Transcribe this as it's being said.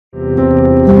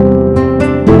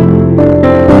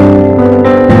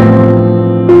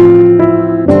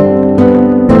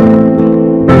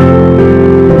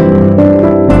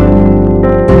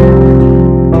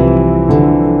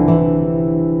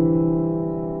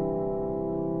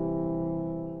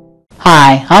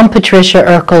Hi, I'm Patricia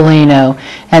Ercolino,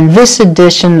 and this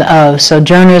edition of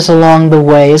Sojourners Along the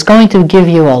Way is going to give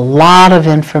you a lot of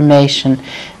information.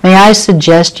 May I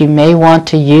suggest you may want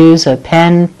to use a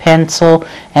pen, pencil,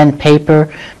 and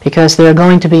paper because there are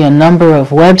going to be a number of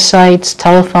websites,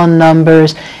 telephone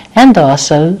numbers, and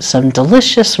also some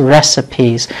delicious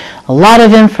recipes. A lot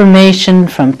of information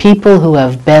from people who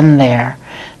have been there,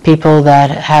 people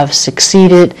that have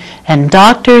succeeded, and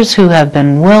doctors who have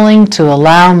been willing to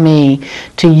allow me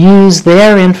to use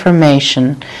their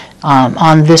information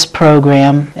on this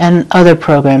program and other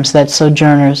programs that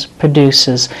Sojourners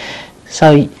produces.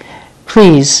 So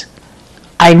please,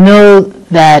 I know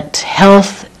that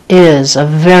health is a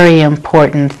very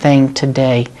important thing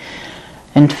today.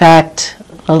 In fact,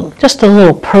 just a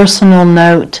little personal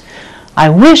note, I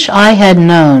wish I had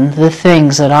known the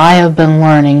things that I have been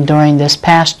learning during this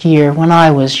past year when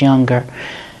I was younger.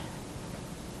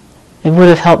 It would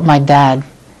have helped my dad,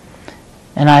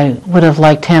 and I would have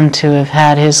liked him to have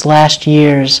had his last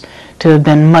years to have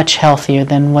been much healthier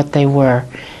than what they were.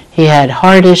 He had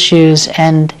heart issues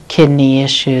and kidney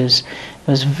issues. It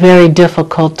was very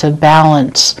difficult to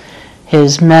balance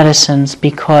his medicines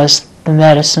because the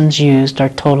medicines used are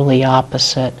totally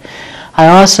opposite. I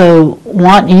also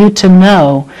want you to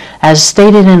know, as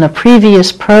stated in a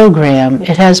previous program,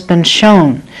 it has been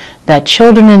shown that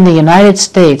children in the United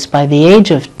States by the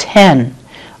age of 10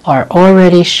 are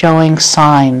already showing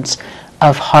signs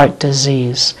of heart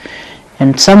disease.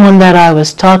 And someone that I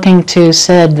was talking to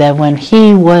said that when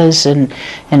he was an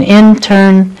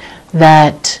intern,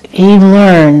 that he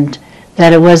learned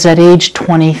that it was at age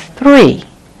 23,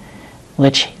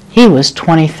 which he was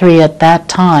 23 at that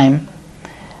time.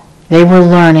 They were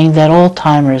learning that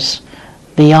Alzheimer's,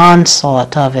 the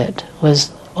onslaught of it,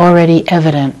 was already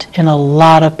evident in a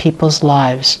lot of people's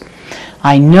lives.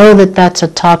 I know that that's a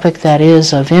topic that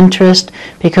is of interest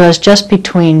because just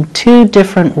between two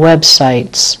different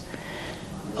websites,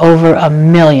 over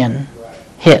 1 million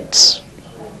hits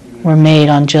were made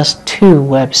on just two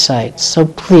websites. So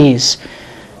please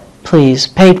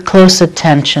pay close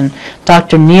attention.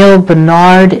 Dr. Neil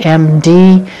Bernard,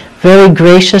 MD, very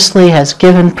graciously has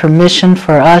given permission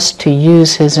for us to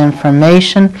use his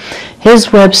information. His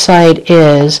website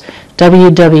is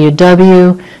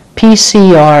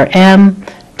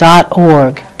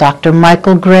www.pcrm.org. Dr.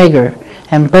 Michael Greger,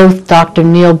 and both Dr.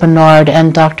 Neil Bernard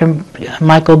and Dr.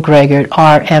 Michael Greger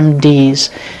are MDs.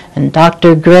 And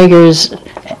Dr. Greger's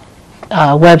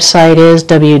website is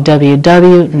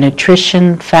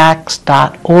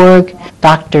www.nutritionfacts.org.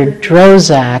 Dr.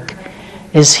 Drozak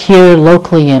is here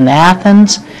locally in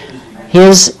Athens.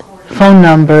 His phone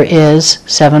number is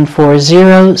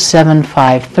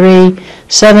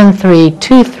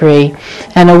 740-753-7323,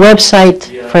 and a website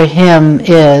for him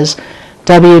is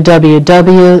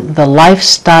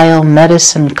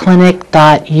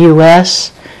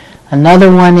www.thelifestylemedicineclinic.us.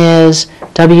 Another one is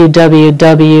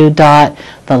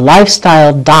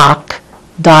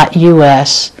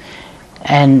www.thelifestyledoc.us.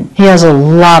 And he has a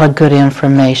lot of good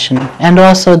information. And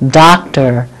also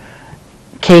Dr.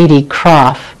 Katie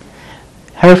Croft.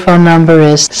 Her phone number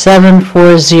is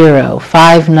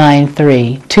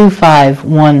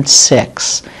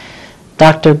 740-593-2516.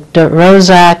 Dr.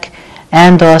 Rozak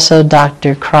and also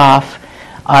Dr. Croft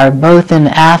are both in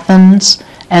Athens,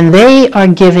 and they are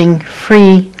giving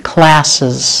free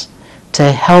classes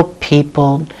to help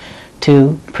people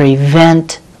to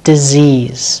prevent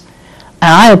disease.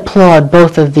 And I applaud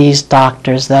both of these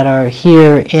doctors that are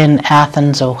here in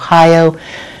Athens, Ohio,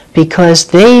 because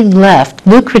they left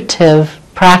lucrative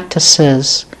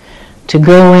practices to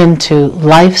go into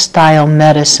lifestyle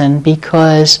medicine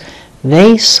because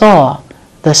they saw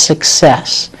the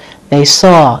success. They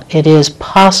saw it is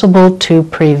possible to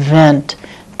prevent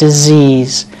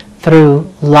disease through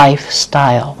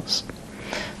lifestyles.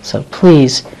 So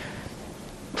please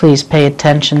pay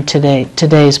attention to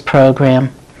today's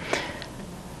program.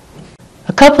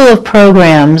 A couple of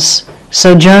programs,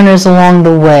 Sojourners Along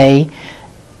the Way,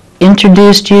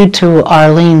 introduced you to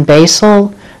Arlene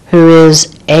Basel, who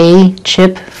is a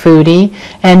chip foodie,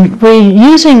 and we're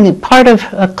using part of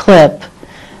a clip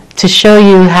to show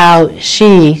you how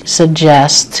she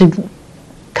suggests to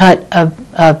cut a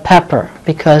pepper,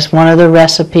 because one of the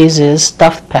recipes is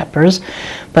stuffed peppers,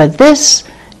 but this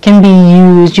can be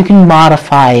used, you can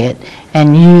modify it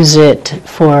and use it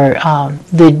for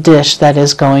the dish that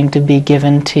is going to be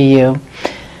given to you.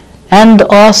 And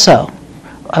also,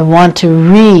 I want to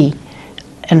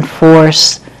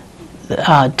reinforce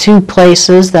two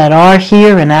places that are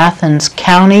here in Athens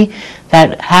County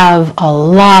that have a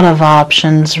lot of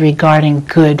options regarding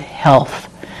good health.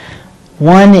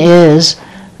 One is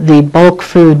the Bulk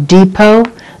Food Depot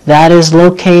That is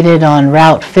located on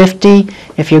Route 50.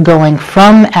 If you're going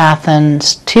from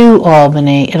Athens to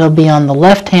Albany, it'll be on the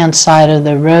left-hand side of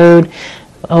the road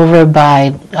over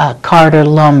by Carter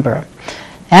Lumber.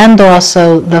 And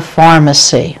also the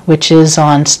pharmacy, which is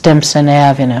on Stimson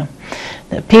Avenue.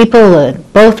 The people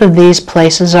at both of these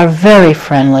places are very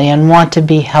friendly and want to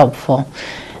be helpful.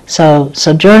 So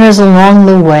Sojourners Along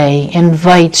the Way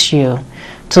invites you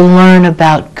to learn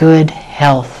about good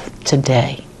health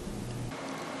today.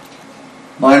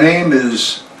 My name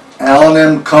is Alan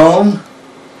M. Cohn,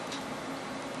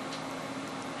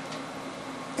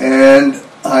 and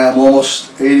I am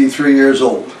almost 83 years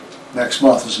old. Next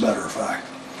month, as a matter of fact.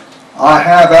 I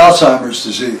have Alzheimer's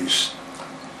disease.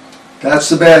 That's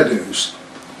the bad news.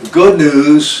 The good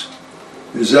news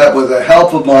is that with the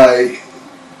help of my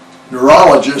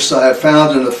neurologist, I have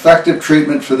found an effective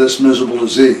treatment for this miserable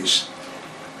disease.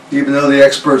 Even though the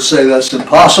experts say that's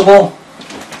impossible,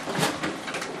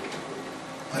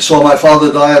 I saw my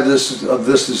father die of this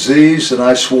disease, and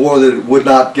I swore that it would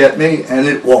not get me, and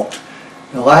it won't.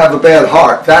 Now, I have a bad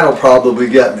heart. That'll probably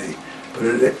get me, but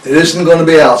it isn't going to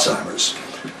be Alzheimer's.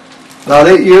 About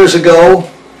 8 years ago,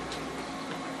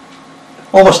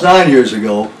 almost 9 years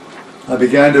ago, I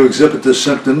began to exhibit the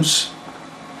symptoms.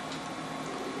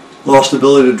 Lost the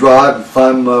ability to drive and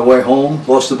find my way home.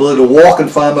 Lost the ability to walk and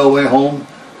find my way home.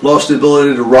 Lost the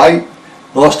ability to write.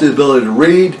 Lost the ability to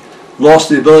read. Lost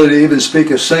the ability to even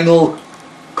speak a single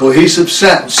cohesive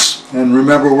sentence and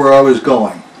remember where I was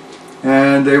going.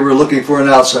 And they were looking for an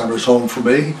Alzheimer's home for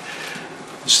me.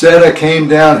 Instead, I came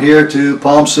down here to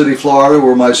Palm City, Florida,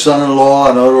 where my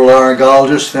son-in-law, an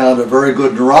otolaryngologist, found a very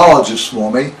good neurologist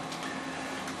for me.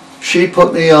 She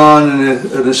put me on an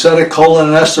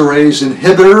acetylcholinesterase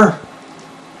inhibitor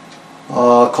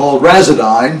called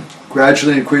Razidine,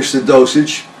 gradually increased the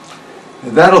dosage,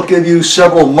 and that'll give you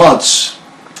several months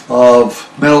of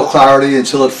mental clarity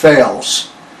until it fails.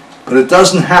 But it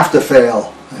doesn't have to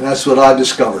fail, and that's what I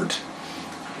discovered.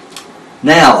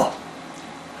 Now,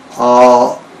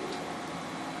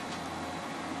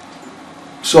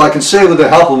 so I can say with the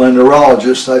help of my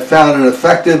neurologist, I found an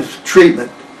effective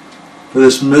treatment for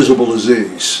this miserable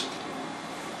disease.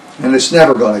 And it's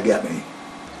never going to get me.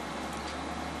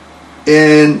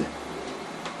 In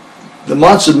the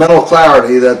months of mental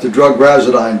clarity that the drug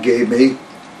Razidine gave me,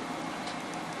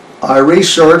 I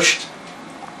researched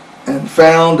and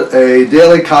found a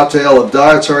daily cocktail of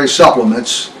dietary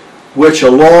supplements which,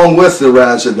 along with the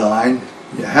Razidine,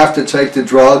 you have to take the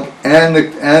drug and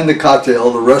the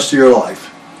cocktail the rest of your life.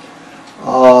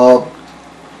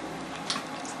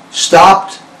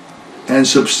 Stopped and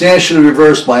substantially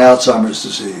reversed my Alzheimer's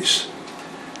disease.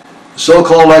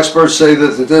 So-called experts say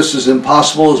that this is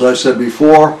impossible, as I said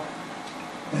before,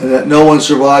 and that no one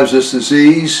survives this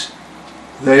disease.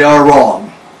 They are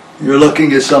wrong. You're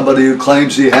looking at somebody who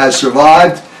claims he has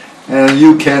survived, and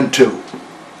you can too,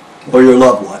 or your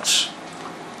loved ones.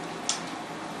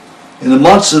 In the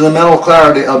months of the mental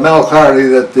clarity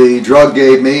that the drug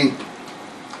gave me,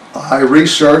 I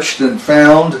researched and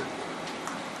found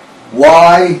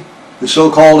why the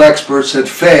so-called experts had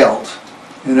failed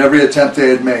in every attempt they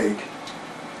had made.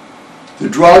 The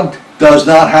drug does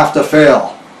not have to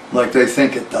fail like they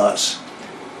think it does.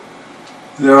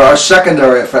 There are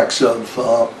secondary effects of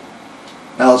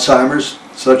Alzheimer's,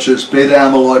 such as beta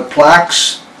amyloid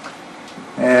plaques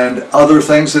and other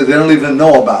things that they don't even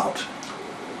know about.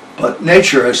 But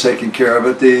nature has taken care of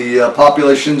it. The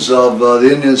populations of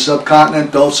the Indian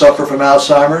subcontinent don't suffer from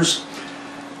Alzheimer's.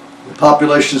 The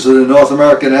populations of the North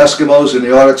American Eskimos in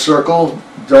the Arctic Circle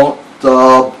don't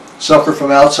suffer from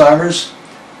Alzheimer's.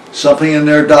 Something in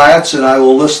their diets, and I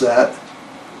will list that.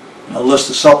 I'll list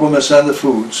the supplements and the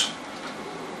foods.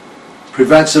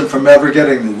 Prevents them from ever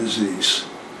getting the disease.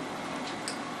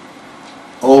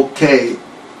 Okay,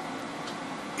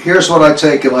 here's what I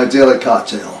take in my daily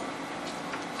cocktail.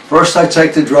 First, I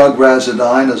take the drug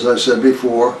Razidine, as I said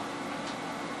before,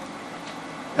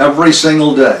 every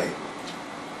single day.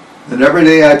 Then every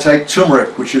day I take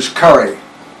turmeric, which is curry.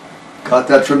 Got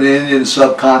that from the Indian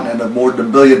subcontinent of more than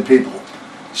 1 billion people.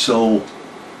 So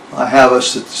I have a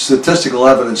statistical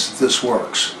evidence that this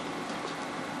works.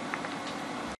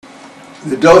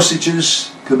 The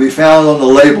dosages can be found on the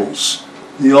labels.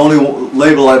 The only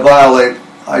label I violate,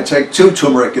 I take 2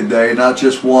 turmeric a day, not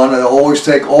just 1. I always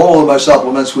take all of my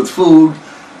supplements with food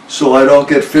so I don't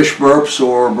get fish burps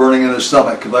or burning in the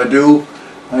stomach. If I do,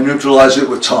 I neutralize it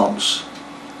with Tums.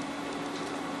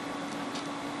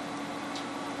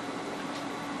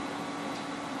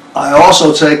 I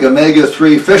also take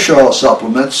omega-3 fish oil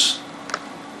supplements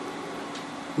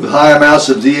with high amounts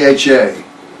of DHA.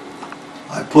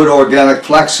 I put organic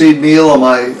flaxseed meal on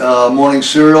my morning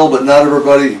cereal, but not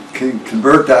everybody can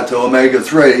convert that to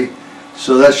omega-3,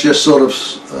 so that's just sort of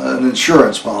an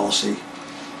insurance policy.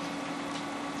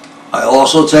 I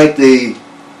also take the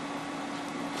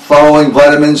following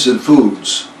vitamins and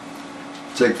foods.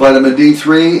 Take vitamin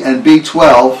D3 and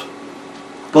B12.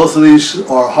 Both of these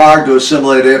are hard to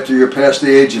assimilate after you're past the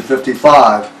age of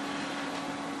 55.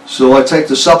 So I take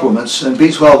the supplements, and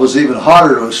B12 is even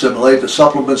harder to assimilate. The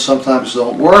supplements sometimes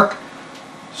don't work.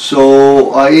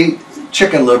 So I eat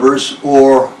chicken livers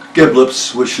or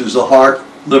giblets, which is the heart,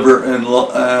 liver, and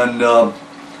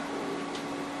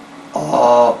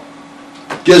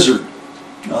gizzard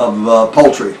of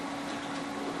poultry.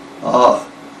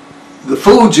 The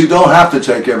foods you don't have to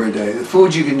take every day. The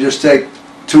foods you can just take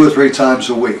 2 or 3 times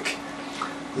a week.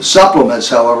 The supplements,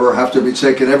 however, have to be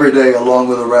taken every day along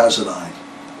with arazidine,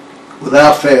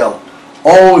 without fail.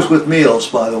 Always with meals,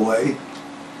 by the way.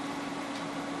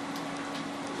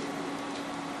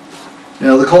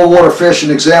 Now, the cold water fish,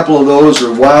 an example of those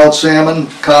are wild salmon,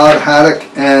 cod, haddock,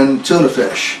 and tuna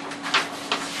fish.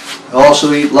 I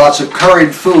also eat lots of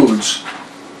curried foods,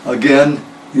 again,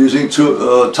 using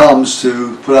Tums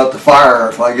to put out the fire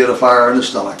if I get a fire in the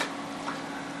stomach.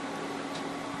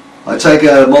 I take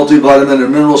a multivitamin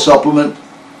and mineral supplement,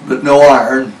 but no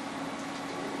iron.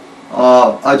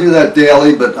 I do that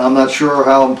daily, but I'm not sure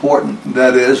how important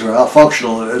that is or how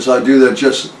functional it is. I do that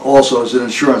just also as an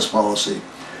insurance policy.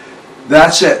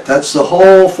 That's it. That's the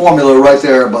whole formula right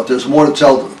there, but there's more to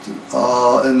tell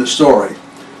in the story.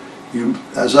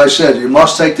 As I said, you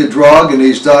must take the drug and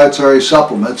these dietary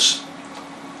supplements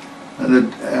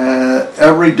and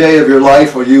every day of your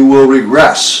life or you will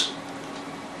regress.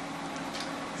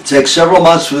 It takes several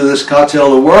months for this cocktail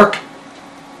to work,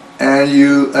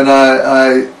 and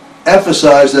I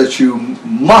emphasize that you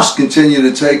must continue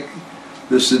to take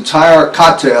this entire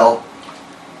cocktail.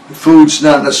 The food's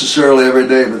not necessarily every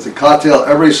day, but the cocktail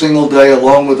every single day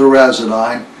along with the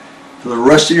arazidine for the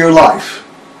rest of your life,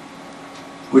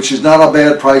 which is not a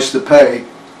bad price to pay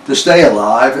to stay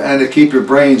alive and to keep your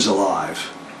brains alive.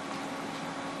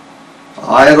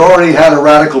 I had already had a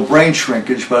radical brain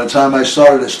shrinkage by the time I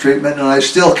started this treatment, and I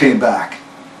still came back.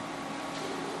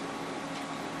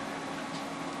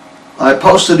 I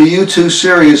posted a YouTube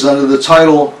series under the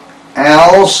title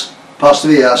Al's,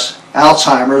 apostrophe S,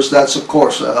 Alzheimer's, that's of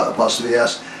course apostrophe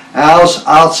S, Al's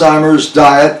Alzheimer's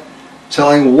Diet,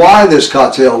 telling why this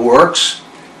cocktail works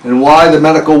and why the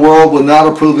medical world will not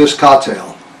approve this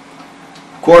cocktail.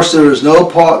 Of course, there is no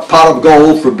pot of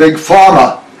gold for big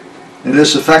pharma in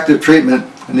this effective treatment,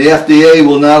 and the FDA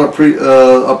will not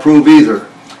approve either.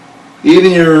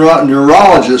 Even your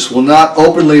neurologist will not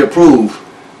openly approve,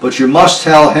 but you must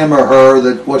tell him or her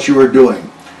that what you are doing.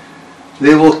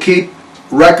 They will keep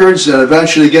records and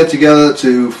eventually get together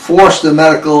to force the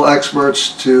medical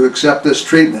experts to accept this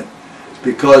treatment,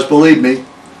 because believe me,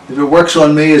 if it works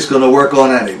on me, it's going to work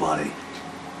on anybody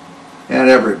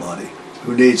and everybody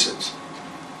who needs it.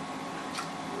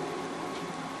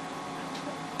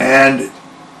 And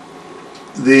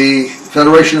the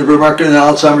Federation of American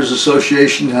Alzheimer's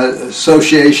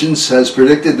Associations has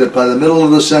predicted that by the middle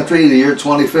of the century, the year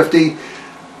 2050,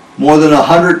 more than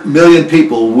 100 million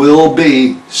people will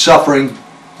be suffering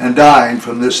and dying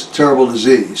from this terrible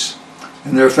disease,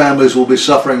 and their families will be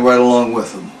suffering right along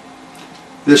with them.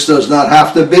 This does not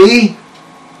have to be,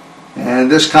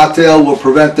 and this cocktail will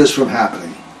prevent this from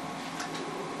happening.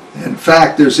 In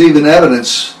fact, there's even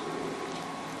evidence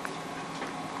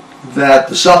that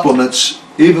the supplements,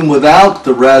 even without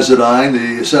the arazidine,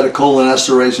 the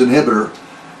acetylcholinesterase inhibitor,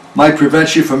 might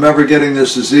prevent you from ever getting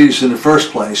this disease in the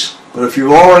first place. But if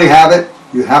you already have it,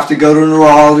 you have to go to a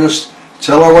neurologist,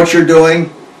 tell her what you're doing.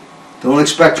 Don't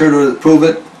expect her to approve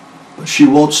it, but she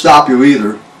won't stop you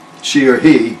either, she or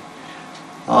he.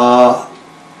 And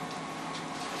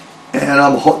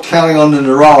I'm counting on the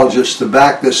neurologist to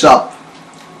back this up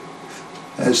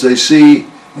as they see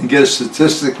and get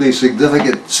statistically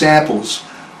significant samples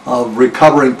of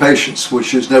recovering patients,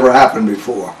 which has never happened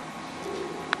before.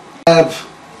 I have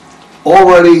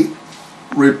already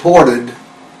reported,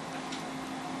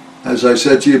 as I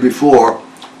said to you before,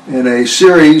 in a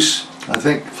series, I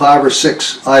think 5 or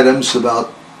 6 items,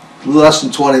 about less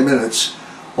than 20 minutes,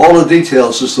 all the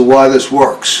details as to why this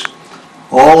works.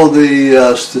 All of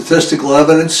the statistical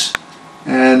evidence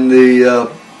and the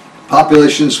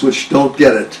populations which don't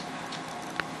get it.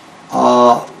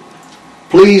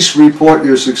 Please report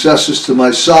your successes to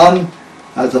my son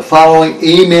at the following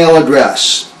email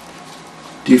address: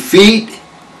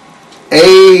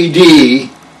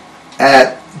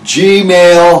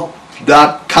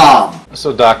 defeatad@gmail.com.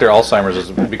 So, Doctor, Alzheimer's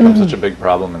has become such a big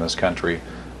problem in this country.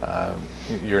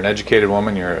 you're an educated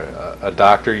woman, you're a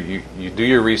doctor, you do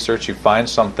your research, you find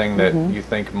something that you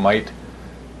think might,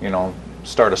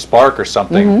 start a spark or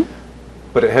something,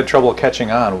 but it had trouble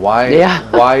catching on. Why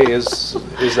is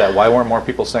that? Why weren't more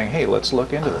people saying, hey, let's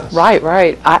look into this?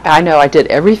 Right. I know I did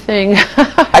everything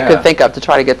I could think of to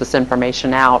try to get this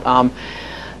information out.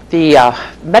 The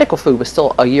medical food was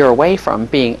still a year away from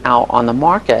being out on the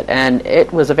market, and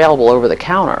it was available over the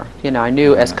counter. I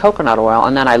knew as coconut oil,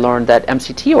 and then I learned that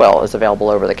MCT oil is available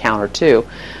over the counter too.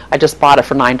 I just bought it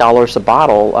for $9 a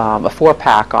bottle, a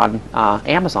 4-pack on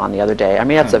Amazon the other day. I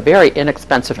mean, that's a very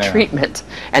inexpensive treatment,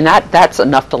 and that's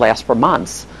enough to last for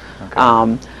months.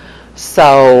 Okay.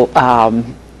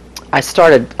 I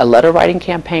started a letter writing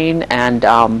campaign, and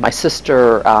my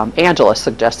sister Angela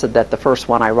suggested that the first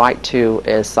one I write to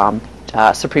is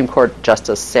Supreme Court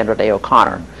Justice Sandra Day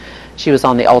O'Connor. She was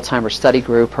on the Alzheimer's study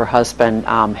group. Her husband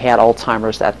had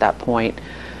Alzheimer's at that point,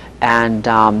 and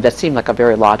that seemed like a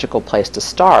very logical place to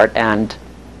start. And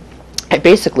I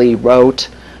basically wrote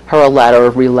her a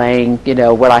letter relaying,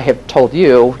 what I have told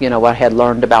you, what I had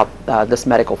learned about this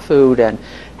medical food and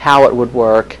how it would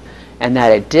work, and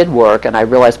that it did work. And I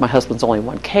realized my husband's only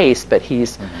one case, but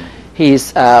he's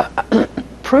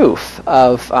proof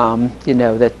of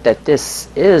that this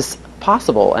is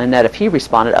possible, and that if he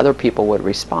responded, other people would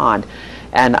respond.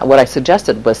 And what I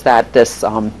suggested was that this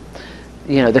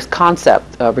this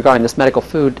concept regarding this medical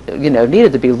food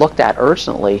needed to be looked at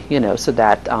urgently, so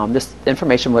that this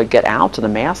information would get out to the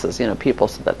masses, people,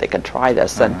 so that they could try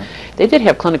this. And they did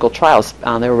have clinical trials.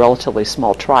 They were relatively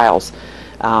small trials.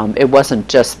 It wasn't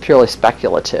just purely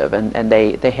speculative, and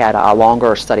they had a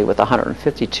longer study with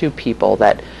 152 people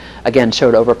that, again,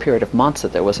 showed over a period of months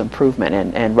that there was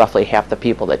improvement in roughly half the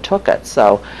people that took it.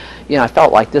 So, I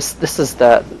felt like this is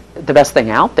the best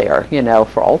thing out there,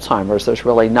 for Alzheimer's. There's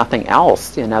really nothing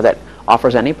else, that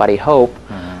offers anybody hope.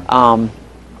 I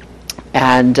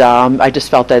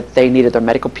just felt that they needed their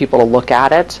medical people to look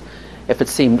at it. If it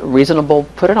seemed reasonable,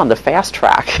 put it on the fast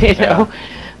track,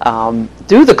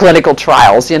 do the clinical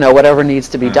trials, whatever needs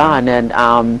to be done.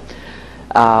 And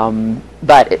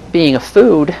but it being a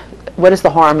food, what is the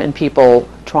harm in people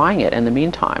trying it in the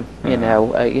meantime?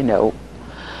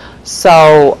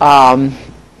 So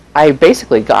I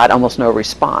basically got almost no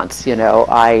response.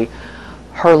 The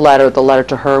letter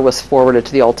to her was forwarded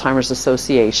to the Alzheimer's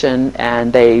Association,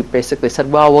 and they basically said,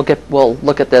 well, we'll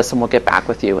look at this and we'll get back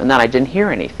with you. And then I didn't hear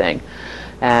anything.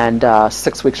 And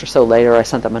 6 weeks or so later, I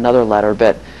sent them another letter.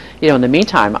 But in the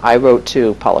meantime, I wrote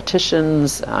to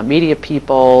politicians, media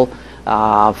people,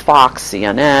 Fox,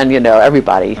 CNN,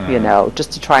 everybody,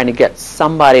 just to try to get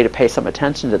somebody to pay some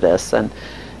attention to this. And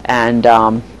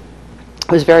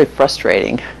it was very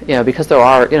frustrating, because there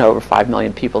are, over 5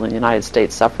 million people in the United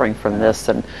States suffering from this,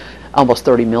 and almost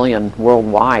 30 million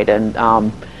worldwide. And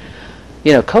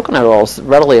coconut oil is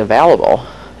readily available,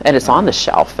 and it's on the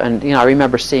shelf. And I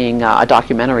remember seeing a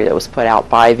documentary that was put out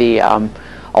by the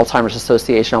Alzheimer's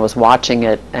Association. I was watching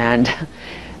it, and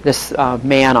this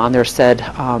man on there said,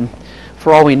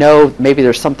 for all we know, maybe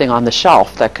there's something on the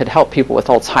shelf that could help people with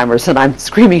Alzheimer's. And I'm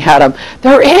screaming at him,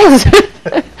 there is,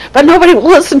 but nobody will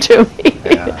listen to me.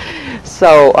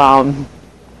 So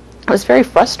it was very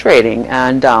frustrating.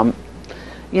 And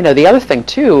the other thing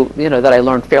too, that I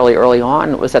learned fairly early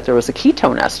on was that there was a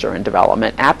ketone ester in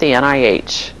development at the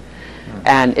NIH.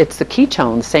 And it's the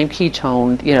ketone, same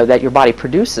ketone, that your body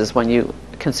produces when you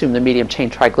consume the medium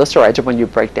chain triglycerides, or when you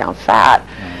break down fat.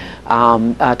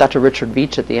 Dr. Richard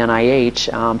Veach at the NIH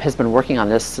has been working on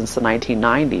this since the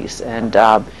 1990s, and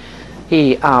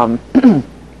he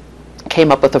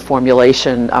came up with a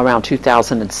formulation around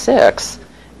 2006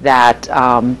 that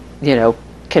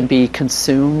can be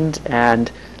consumed,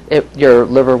 and your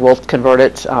liver will convert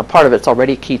it. Part of it's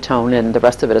already ketone, and the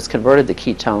rest of it is converted to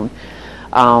ketone.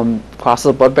 Crosses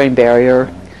the blood-brain barrier.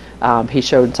 He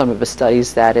showed in some of his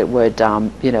studies that it would,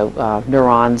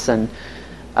 neurons and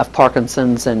of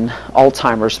Parkinson's and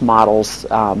Alzheimer's models,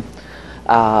 there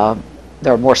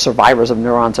are more survivors of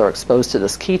neurons that are exposed to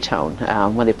this ketone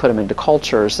when they put them into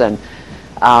cultures. And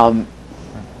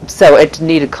so it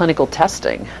needed clinical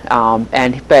testing,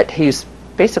 but he's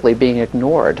basically being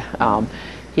ignored.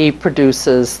 He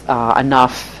produces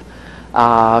enough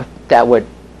that would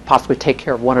possibly take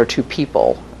care of 1 or 2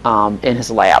 people in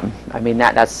his lab. I mean,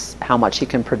 that's how much he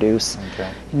can produce.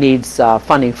 Okay. He needs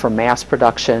funding for mass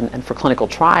production and for clinical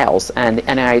trials, and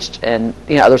NIH and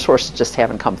other sources just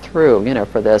haven't come through,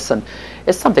 for this. And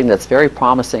it's something that's very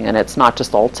promising, and it's not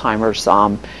just Alzheimer's.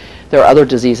 There are other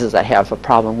diseases that have a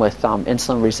problem with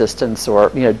insulin resistance,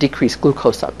 or decreased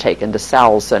glucose uptake into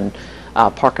cells, and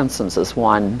Parkinson's is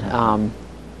one.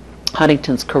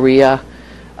 Huntington's chorea.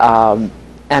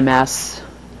 MS,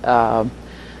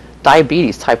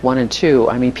 diabetes type 1 and 2.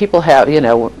 I mean, people have, you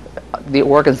know, the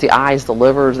organs, the eyes, the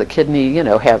livers, the kidney, you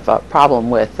know, have a problem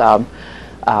with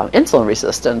insulin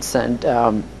resistance, and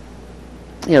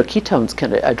you know, ketones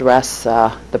can address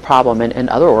the problem in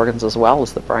other organs as well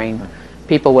as the brain.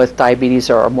 People with diabetes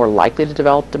are more likely to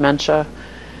develop dementia.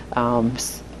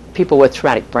 People with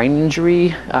traumatic brain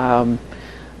injury, the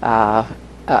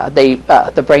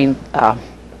brain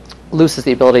loses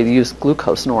the ability to use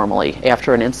glucose normally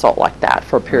after an insult like that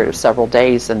for a period of several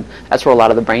days, and that's where a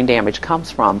lot of the brain damage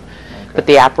comes from. Okay. But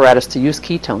the apparatus to use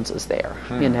ketones is there,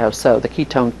 you know, so the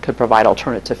ketone could provide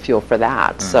alternative fuel for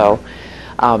that. So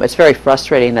it's very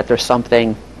frustrating that there's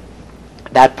something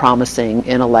that promising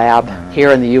in a lab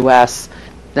here in the U.S.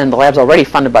 Then the lab's already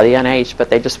funded by the NIH, but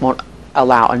they just won't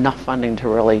allow enough funding to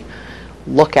really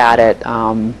look at it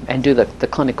and do the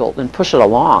clinical and push it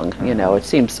along. You know, it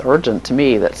seems urgent to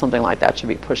me that something like that should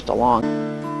be pushed along.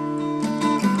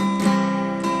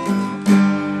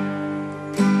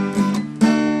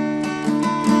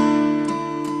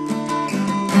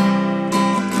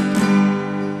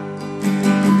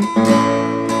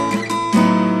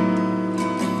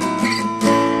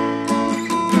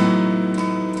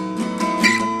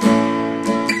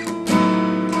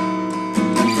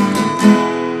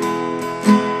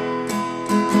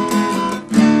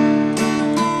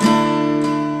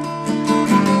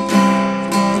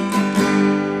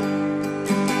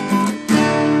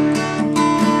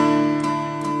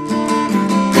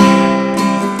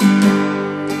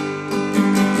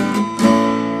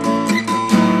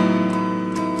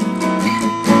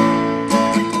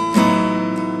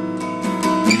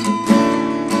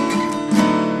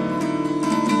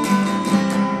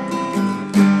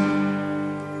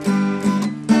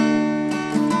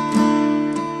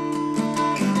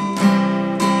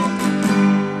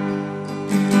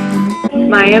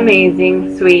 My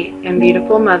amazing, sweet, and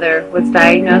beautiful mother was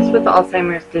diagnosed with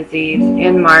Alzheimer's disease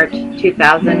in March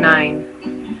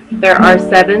 2009. There are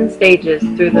 7 stages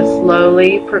through the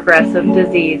slowly progressive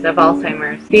disease of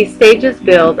Alzheimer's. These stages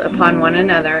build upon one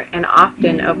another and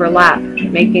often overlap,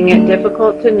 making it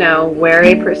difficult to know where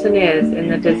a person is in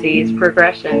the disease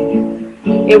progression.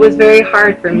 It was very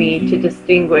hard for me to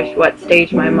distinguish what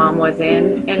stage my mom was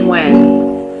in and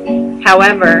when.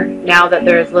 However, now that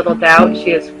there is little doubt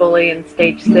she is fully in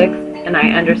stage 6 and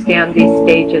I understand these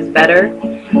stages better,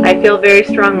 I feel very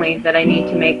strongly that I need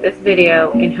to make this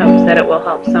video in hopes that it will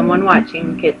help someone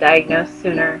watching get diagnosed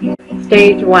sooner.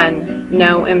 Stage 1,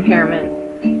 no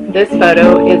impairment. This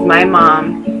photo is my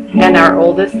mom and our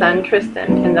oldest son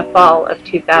Tristan in the fall of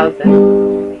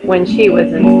 2000 when she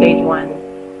was in stage 1.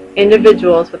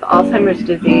 Individuals with Alzheimer's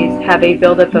disease have a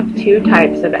buildup of 2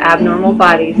 types of abnormal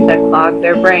bodies that clog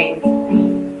their brains,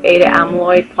 beta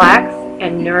amyloid plaques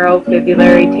and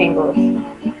neurofibrillary tangles.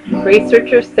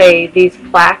 Researchers say these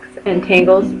plaques and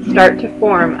tangles start to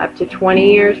form up to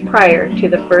 20 years prior to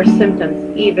the first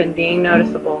symptoms even being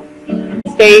noticeable.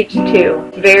 Stage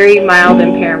 2, very mild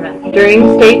impairment.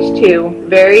 During stage 2,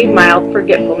 very mild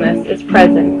forgetfulness is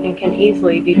present and can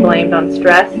easily be blamed on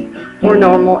stress or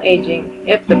normal aging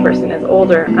if the person is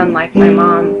older, unlike my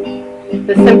mom.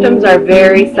 The symptoms are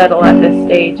very subtle at this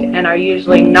stage and are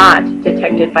usually not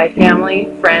detected by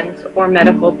family, friends, or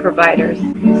medical providers.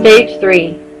 Stage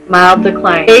 3, mild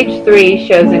decline. Stage 3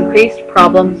 shows increased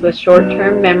problems with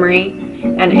short-term memory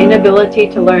and inability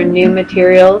to learn new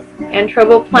materials and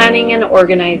trouble planning and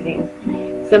organizing.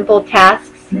 Simple tasks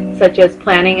such as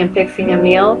planning and fixing a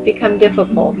meal become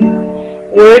difficult.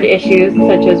 Word issues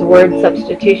such as word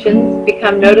substitutions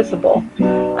become noticeable.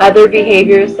 Other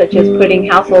behaviors such as putting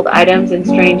household items in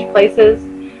strange places,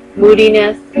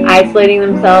 moodiness, isolating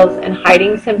themselves, and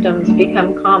hiding symptoms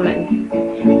become common.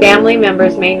 Family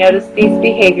members may notice these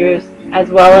behaviors as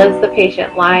well as the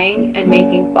patient lying and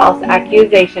making false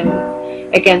accusations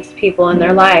against people in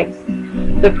their lives.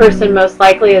 The person most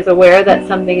likely is aware that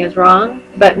something is wrong,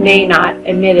 but may not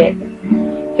admit it.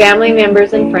 Family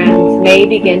members and friends may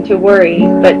begin to worry,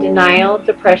 but denial,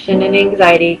 depression, and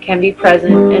anxiety can be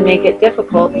present and make it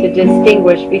difficult to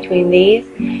distinguish between these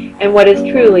and what is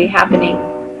truly happening.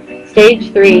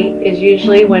 Stage 3 is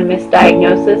usually when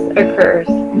misdiagnosis occurs.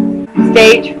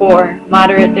 Stage 4,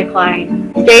 moderate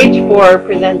decline. Stage 4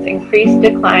 presents increased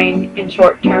decline in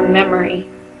short-term memory.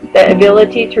 The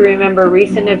ability to remember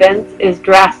recent events is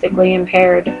drastically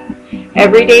impaired.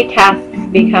 Everyday tasks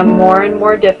become more and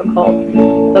more difficult,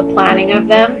 the planning of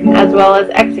them as well as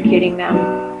executing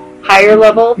them. Higher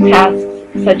level tasks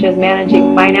such as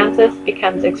managing finances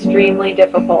becomes extremely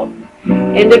difficult.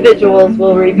 Individuals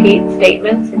will repeat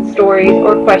statements, stories,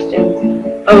 or questions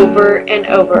over and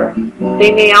over.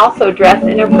 They may also dress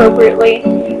inappropriately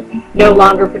no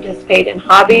longer participate in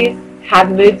hobbies,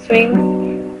 have mood swings,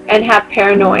 and have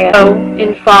paranoia. So,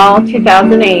 in fall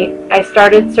 2008, I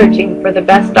started searching for the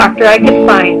best doctor I could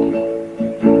find.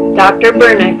 Dr.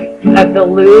 Bernick of the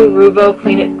Lou Ruvo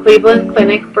Cleveland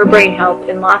Clinic for Brain Health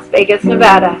in Las Vegas,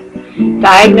 Nevada,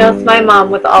 diagnosed my mom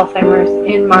with Alzheimer's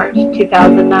in March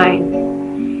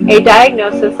 2009. A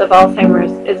diagnosis of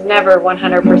Alzheimer's is never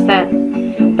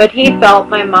 100%, but he felt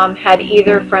my mom had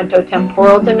either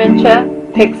frontotemporal dementia,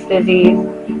 Pick's disease,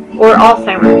 or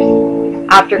Alzheimer's.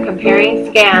 After comparing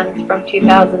scans from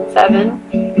 2007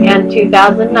 and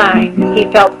 2009, he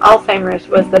felt Alzheimer's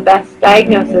was the best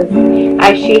diagnosis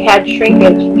as she had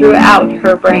shrinkage throughout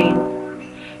her brain.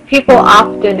 People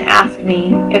often ask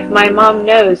me if my mom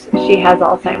knows she has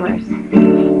Alzheimer's,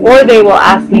 or they will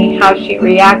ask me how she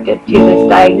reacted to this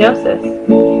diagnosis.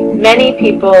 Many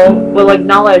people will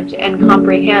acknowledge and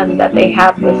comprehend that they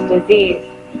have this disease.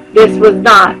 This was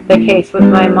not the case with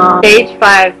my mom. Stage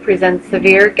 5 presents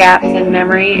severe gaps in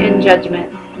memory and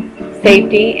judgment.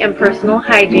 Safety and personal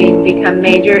hygiene become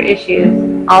major issues.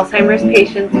 Alzheimer's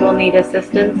patients will need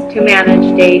assistance to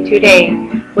manage day-to-day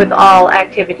with all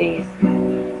activities.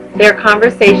 Their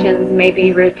conversations may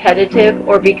be repetitive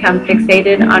or become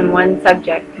fixated on one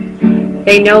subject.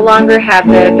 They no longer have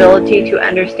the ability to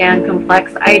understand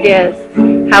complex ideas.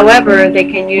 However, they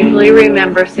can usually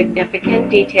remember significant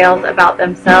details about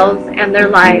themselves and their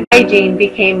lives. Hygiene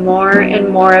became more and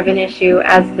more of an issue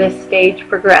as this stage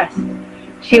progressed.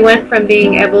 She went from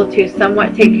being able to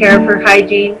somewhat take care of her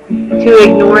hygiene to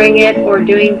ignoring it or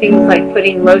doing things like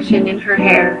putting lotion in her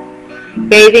hair.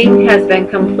 Bathing has been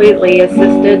completely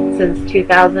assisted since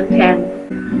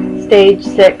 2010. Stage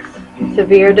 6.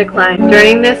 Severe decline.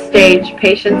 During this stage,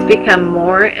 patients become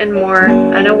more and more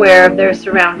unaware of their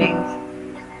surroundings.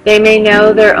 They may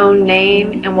know their own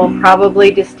name and will probably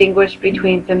distinguish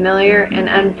between familiar and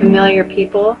unfamiliar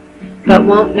people, but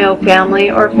won't know family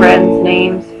or friends'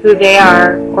 names, who they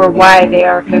are, or why they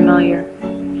are familiar.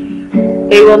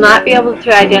 They will not be able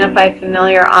to identify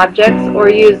familiar objects or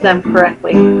use them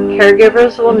correctly.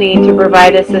 Caregivers will need to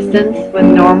provide assistance with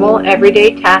normal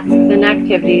everyday tasks and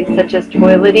activities such as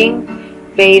toileting,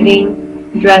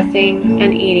 bathing, dressing,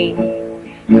 and eating.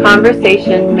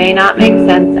 Conversation may not make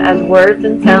sense as words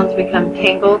and sounds become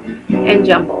tangled and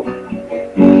jumbled.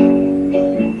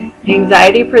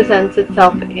 Anxiety presents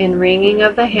itself in wringing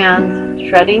of the hands,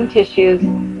 shredding tissues,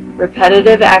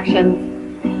 repetitive actions,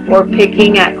 or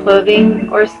picking at clothing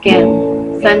or skin.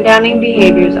 Sundowning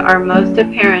behaviors are most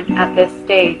apparent at this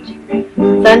stage.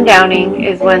 Sundowning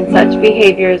is when such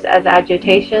behaviors as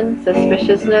agitation,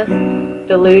 suspiciousness,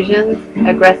 delusions,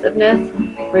 aggressiveness,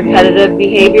 repetitive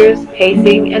behaviors,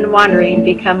 pacing, and wandering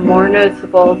become more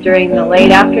noticeable during the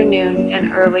late afternoon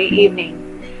and early evening.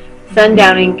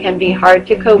 Sundowning can be hard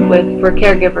to cope with for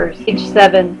caregivers. Stage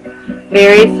 7.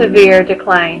 Very severe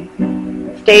decline.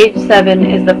 Stage 7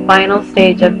 is the final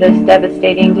stage of this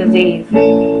devastating disease.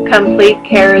 Complete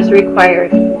care is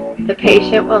required. The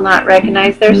patient will not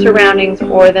recognize their surroundings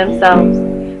or themselves.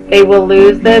 They will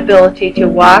lose the ability to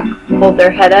walk, hold their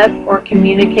head up, or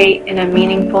communicate in a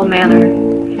meaningful manner.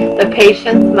 The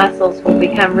patient's muscles will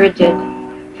become rigid.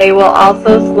 They will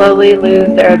also slowly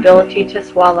lose their ability to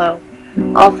swallow.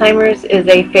 Alzheimer's is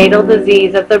a fatal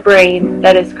disease of the brain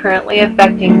that is currently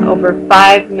affecting over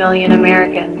 5 million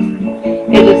Americans.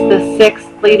 It is the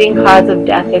 6th leading cause of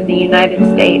death in the United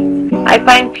States. I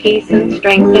find peace and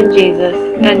strength in Jesus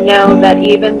and know that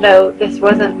even though this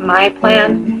wasn't my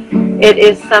plan, it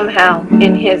is somehow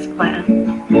in His plan.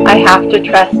 I have to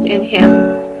trust in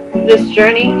Him. This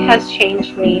journey has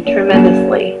changed me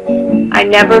tremendously. I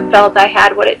never felt I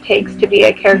had what it takes to be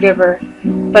a caregiver,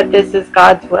 but this is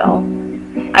God's will.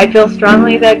 I feel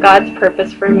strongly that God's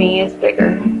purpose for me is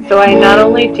bigger, so I not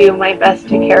only do my best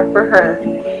to care for her,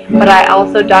 but I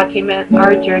also document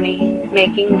our journey,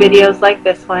 making videos like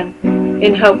this one,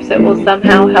 in hopes it will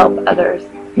somehow help others.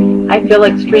 I feel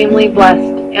extremely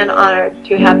blessed and honored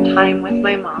to have time with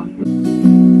my mom.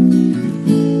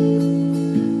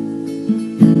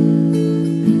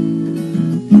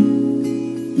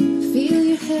 Feel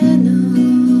your hand on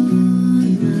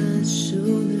my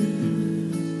shoulder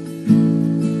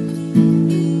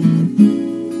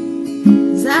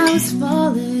as I was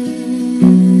falling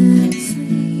asleep.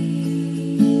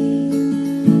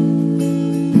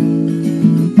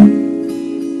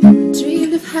 I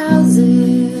dreamed of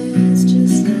houses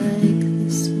just like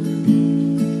this one,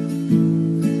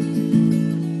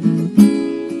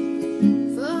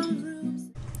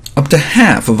 to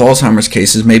half of Alzheimer's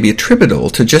cases may be attributable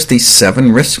to just these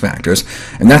 7 risk factors,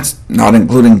 and that's not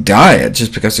including diet,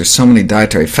 just because there's so many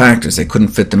dietary factors they couldn't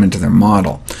fit them into their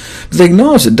model. But they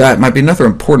acknowledge that diet might be another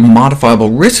important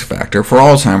modifiable risk factor for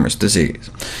Alzheimer's disease.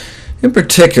 In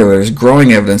particular, there's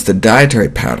growing evidence that dietary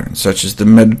patterns, such as the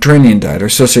Mediterranean diet, are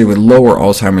associated with lower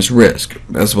Alzheimer's risk,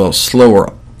 as well as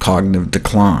slower cognitive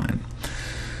decline.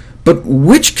 But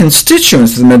which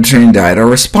constituents of the Mediterranean diet are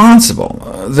responsible?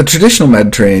 The traditional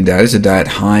Mediterranean diet is a diet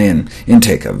high in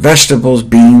intake of vegetables,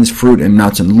 beans, fruit, and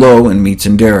nuts, and low in meats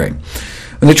and dairy.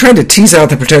 When they tried to tease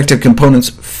out the protective components,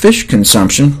 fish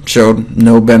consumption showed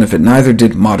no benefit. Neither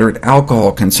did moderate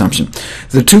alcohol consumption.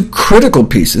 The 2 critical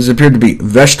pieces appeared to be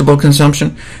vegetable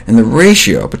consumption and the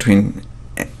ratio between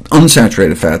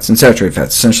unsaturated fats and saturated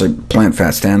fats, essentially plant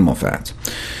fats to animal fats.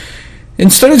 In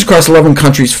studies across 11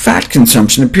 countries, fat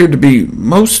consumption appeared to be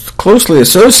most closely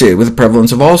associated with the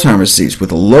prevalence of Alzheimer's disease, with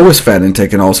the lowest fat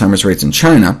intake and Alzheimer's rates in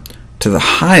China to the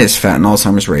highest fat and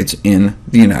Alzheimer's rates in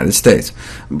the United States.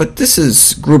 But this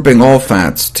is grouping all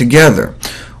fats together.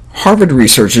 Harvard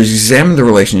researchers examined the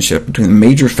relationship between the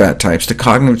major fat types to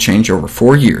cognitive change over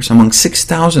 4 years among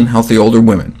 6,000 healthy older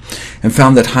women, and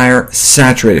found that higher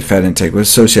saturated fat intake was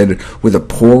associated with a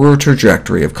poorer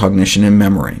trajectory of cognition and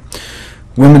memory.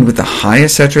 Women with the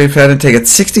highest saturated fat intake had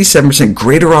 67%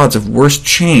 greater odds of worse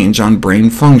change on brain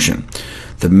function.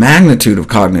 The magnitude of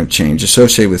cognitive change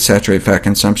associated with saturated fat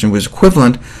consumption was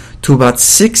equivalent to about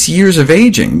 6 years of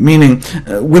aging, meaning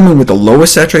women with the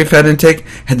lowest saturated fat intake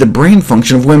had the brain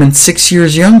function of women 6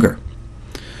 years younger.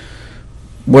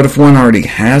 What if one already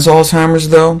has Alzheimer's,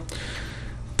 though?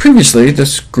 Previously,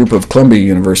 this group of Columbia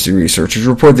University researchers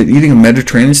reported that eating a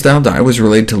Mediterranean-style diet was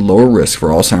related to lower risk for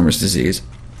Alzheimer's disease.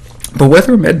 But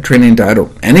whether a Mediterranean diet, or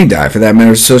any diet for that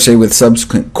matter, is associated with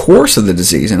subsequent course of the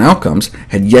disease and outcomes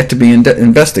had yet to be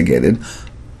investigated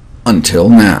until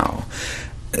now.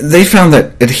 They found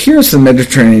that adherence to the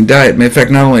Mediterranean diet may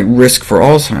affect not only risk for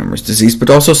Alzheimer's disease, but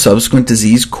also subsequent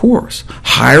disease course.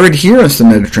 Higher adherence to the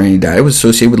Mediterranean diet was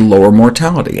associated with lower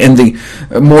mortality, and the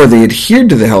more they adhered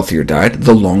to the healthier diet,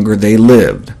 the longer they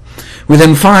lived.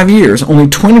 Within 5 years, only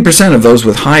 20% of those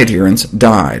with high adherence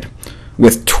died,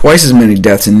 with twice as many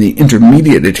deaths in the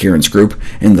intermediate adherence group.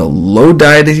 In the low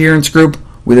diet adherence group,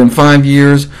 within 5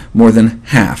 years, more than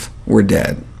half were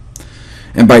dead.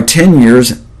 And by 10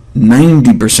 years,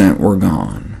 90% were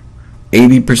gone.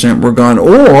 80% were gone,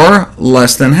 or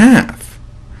less than half.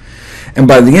 And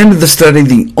by the end of the study,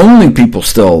 the only people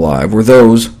still alive were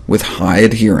those with high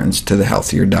adherence to the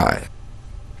healthier diet.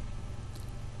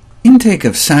 Intake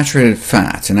of saturated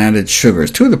fats and added sugars,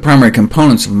 2 of the primary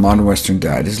components of a modern Western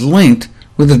diet, is linked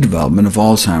with the development of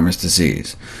Alzheimer's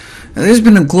disease. Now, there's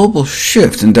been a global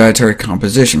shift in dietary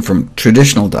composition from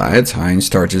traditional diets, high in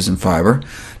starches and fiber,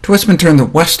 to what's been termed the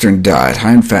Western diet,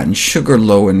 high in fat and sugar,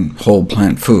 low in whole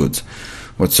plant foods.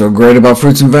 What's so great about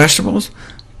fruits and vegetables?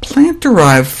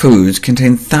 Plant-derived foods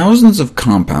contain thousands of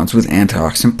compounds with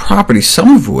antioxidant properties,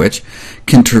 some of which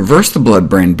can traverse the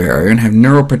blood-brain barrier and have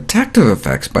neuroprotective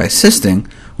effects by assisting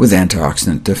with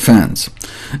antioxidant defense.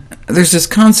 There's this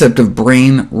concept of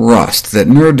brain rust, that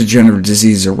neurodegenerative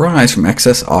diseases arise from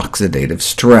excess oxidative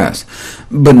stress.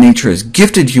 But nature has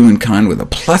gifted humankind with a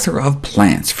plethora of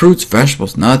plants, fruits,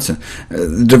 vegetables, nuts, and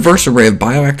the diverse array of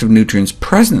bioactive nutrients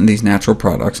present in these natural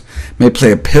products may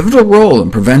play a pivotal role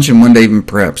in prevention, one day even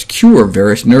perhaps cure,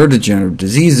 various neurodegenerative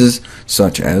diseases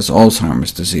such as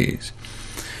Alzheimer's disease.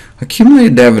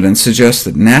 Accumulated evidence suggests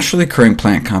that naturally occurring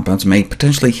plant compounds may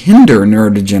potentially hinder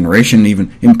neurodegeneration and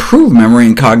even improve memory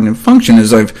and cognitive function,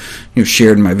 as I've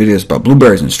shared in my videos about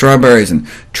blueberries and strawberries, and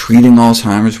treating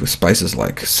Alzheimer's with spices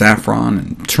like saffron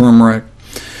and turmeric.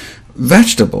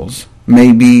 Vegetables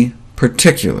may be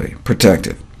particularly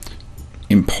protective,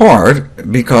 in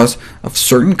part because of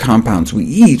certain compounds we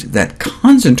eat that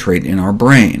concentrate in our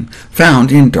brain,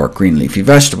 found in dark green leafy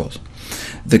vegetables,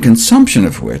 the consumption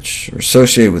of which are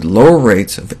associated with lower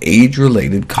rates of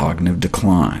age-related cognitive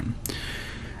decline.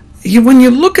 When you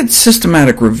look at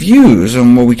systematic reviews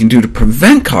on what we can do to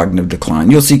prevent cognitive decline,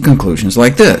 you'll see conclusions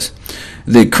like this.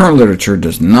 The current literature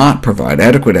does not provide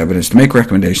adequate evidence to make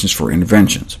recommendations for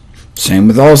interventions. Same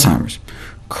with Alzheimer's.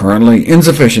 Currently,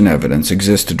 insufficient evidence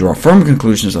exists to draw firm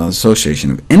conclusions on the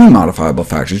association of any modifiable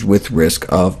factors with risk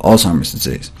of Alzheimer's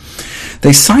disease.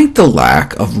 They cite the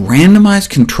lack of randomized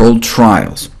controlled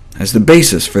trials as the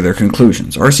basis for their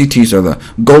conclusions. RCTs are the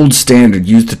gold standard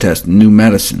used to test new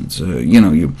medicines.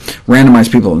 You randomize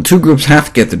people in 2 groups,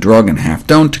 half get the drug and half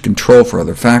don't, to control for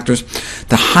other factors.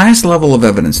 The highest level of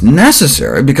evidence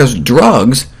necessary, because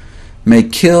drugs may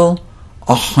kill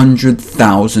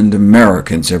 100,000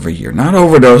 Americans every year. Not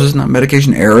overdoses, not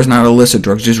medication errors, not illicit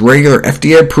drugs, just regular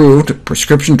FDA-approved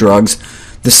prescription drugs,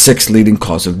 the 6th leading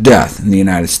cause of death in the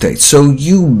United States. So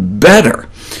you better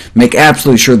make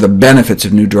absolutely sure the benefits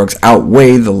of new drugs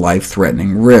outweigh the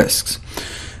life-threatening risks.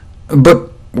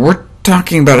 But we're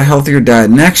talking about a healthier diet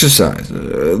and exercise.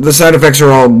 The side effects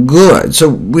are all good, so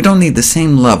we don't need the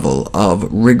same level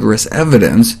of rigorous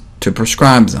evidence to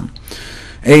prescribe them.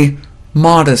 A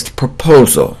modest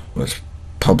proposal was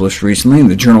published recently in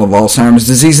the Journal of Alzheimer's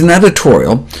Disease, an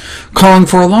editorial calling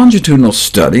for a longitudinal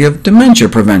study of dementia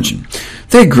prevention.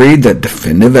 They agreed that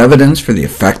definitive evidence for the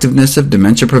effectiveness of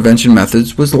dementia prevention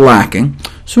methods was lacking,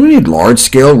 so we need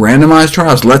large-scale randomized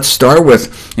trials. Let's start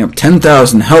with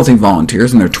 10,000 healthy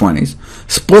volunteers in their 20s,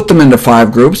 split them into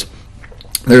 5 groups.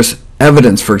 There's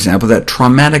evidence, for example, that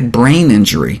traumatic brain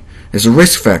injury is a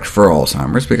risk factor for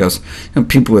Alzheimer's because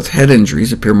people with head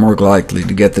injuries appear more likely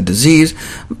to get the disease,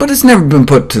 but it's never been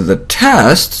put to the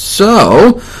test,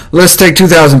 so let's take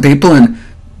 2,000 people and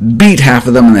beat half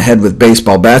of them in the head with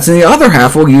baseball bats, and the other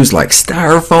half will use like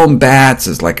styrofoam bats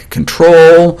as like a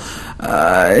control.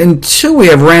 Until we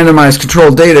have randomized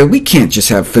controlled data, we can't just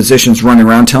have physicians running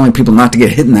around telling people not to get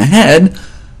hit in the head.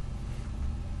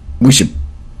 We should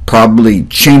probably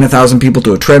chain 1,000 people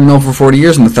to a treadmill for 40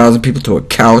 years and 1,000 people to a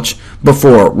couch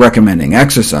before recommending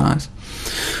exercise.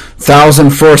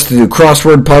 1,000 forced to do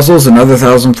crossword puzzles, another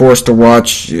 1,000 forced to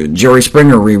watch Jerry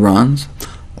Springer reruns.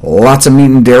 Lots of meat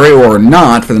and dairy or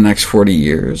not for the next 40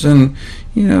 years. And,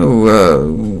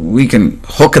 we can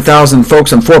hook 1,000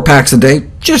 folks on 4 packs a day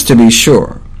just to be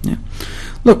sure.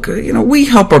 Look, we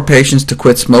help our patients to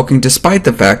quit smoking despite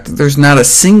the fact that there's not a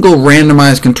single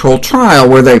randomized controlled trial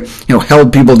where they,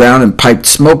 held people down and piped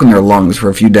smoke in their lungs for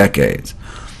a few decades.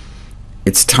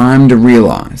 It's time to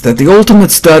realize that the ultimate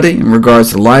study in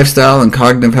regards to lifestyle and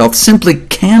cognitive health simply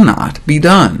cannot be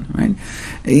done, right?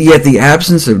 Yet the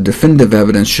absence of definitive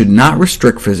evidence should not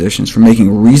restrict physicians from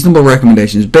making reasonable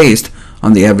recommendations based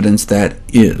on the evidence that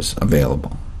is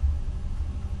available.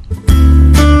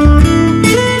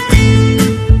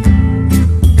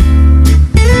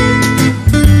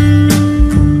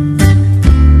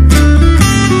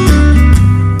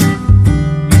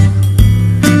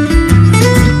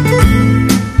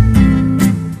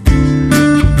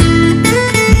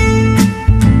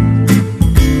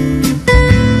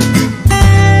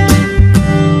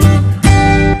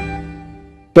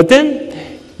 But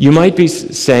then you might be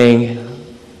saying,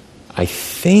 I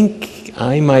think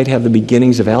I might have the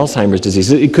beginnings of Alzheimer's disease.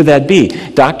 Could that be?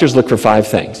 Doctors look for 5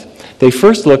 things. They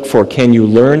first look for, can you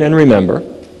learn and remember?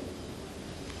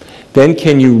 Then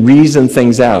can you reason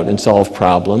things out and solve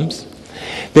problems?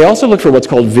 They also look for what's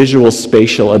called visual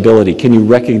spatial ability. Can you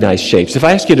recognize shapes? If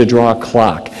I ask you to draw a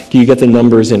clock, can you get the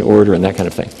numbers in order and that kind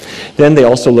of thing? Then they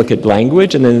also look at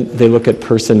language, and then they look at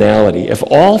personality. If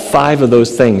all 5 of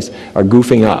those things are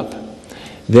goofing up,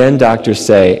 then doctors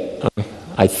say,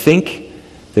 I think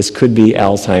this could be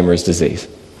Alzheimer's disease.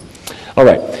 All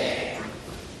right.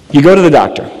 You go to the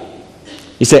doctor.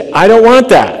 You say, I don't want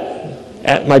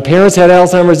that. My parents had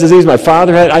Alzheimer's disease. My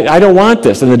father had. I don't want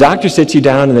this. And the doctor sits you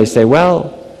down and they say,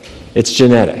 well, it's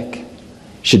genetic. You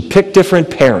should pick different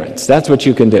parents. That's what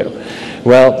you can do.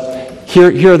 Well,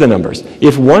 here are the numbers.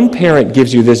 If one parent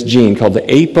gives you this gene called the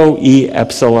ApoE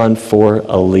epsilon 4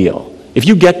 allele, if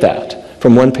you get that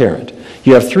from one parent,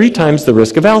 you have 3 times the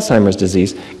risk of Alzheimer's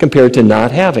disease compared to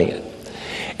not having it.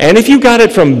 And if you got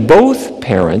it from both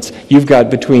parents, you've got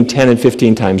between 10 and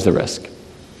 15 times the risk.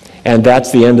 And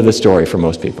that's the end of the story for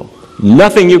most people.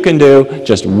 Nothing you can do,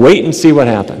 just wait and see what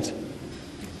happens.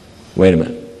 Wait a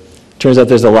minute. Turns out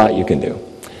there's a lot you can do.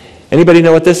 Anybody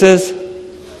know what this is?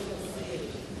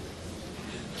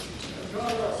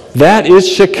 That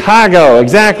is Chicago,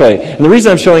 exactly. And the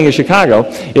reason I'm showing you Chicago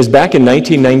is back in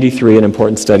 1993, an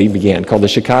important study began called the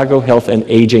Chicago Health and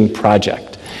Aging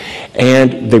Project.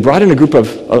 And they brought in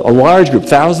a large group,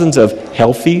 thousands of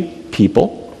healthy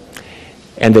people,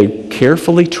 and they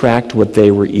carefully tracked what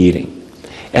they were eating.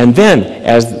 And then,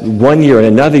 as 1 year and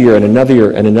another year and another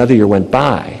year and another year went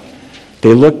by,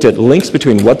 they looked at links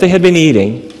between what they had been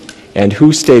eating and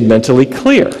who stayed mentally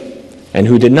clear and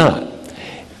who did not.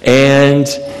 And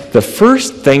the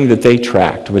first thing that they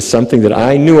tracked was something that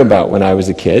I knew about when I was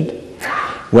a kid.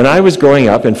 When I was growing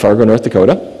up in Fargo, North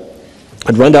Dakota,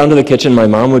 I'd run down to the kitchen. My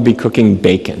mom would be cooking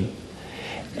bacon.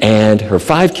 And her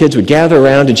 5 kids would gather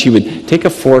around, and she would take a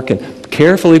fork and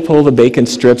carefully pull the bacon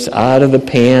strips out of the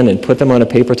pan and put them on a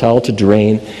paper towel to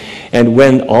drain. And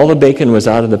when all the bacon was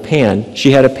out of the pan,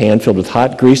 she had a pan filled with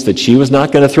hot grease that she was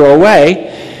not going to throw away,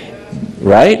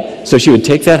 right? So she would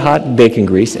take that hot bacon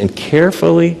grease and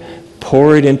carefully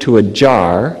pour it into a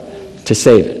jar to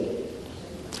save it.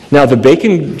 Now, the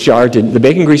bacon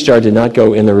grease jar did not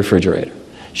go in the refrigerator.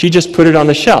 She just put it on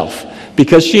the shelf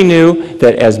because she knew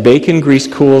that as bacon grease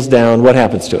cools down, what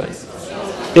happens to it?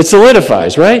 It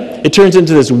solidifies, right? It turns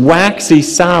into this waxy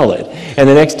solid. And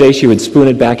the next day she would spoon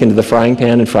it back into the frying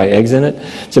pan and fry eggs in it.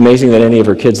 It's amazing that any of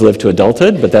her kids lived to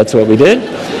adulthood, but that's what we did.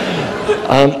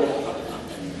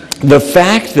 The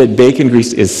fact that bacon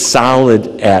grease is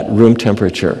solid at room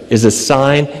temperature is a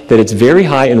sign that it's very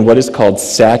high in what is called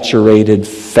saturated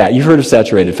fat. You've heard of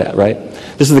saturated fat, right?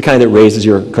 This is the kind that raises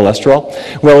your cholesterol.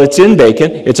 Well, it's in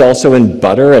bacon, it's also in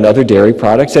butter and other dairy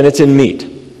products, and it's in meat.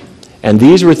 And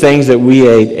these were things that we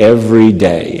ate every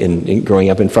day in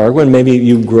growing up in Fargo, and maybe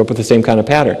you grew up with the same kind of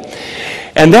pattern.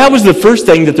 And that was the first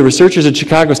thing that the researchers at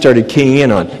Chicago started keying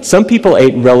in on. Some people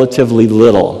ate relatively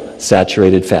little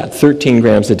saturated fat, 13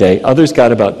 grams a day. Others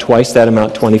got about twice that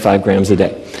amount, 25 grams a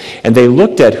day. And they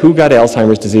looked at who got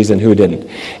Alzheimer's disease and who didn't.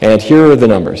 And here are the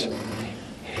numbers.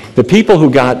 The people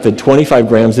who got the 25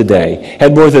 grams a day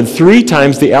had more than 3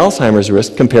 times the Alzheimer's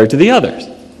risk compared to the others.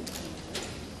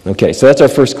 Okay, so that's our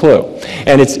first clue.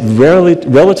 And it's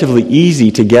relatively easy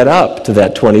to get up to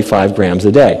that 25 grams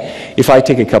a day. If I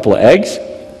take a couple of eggs,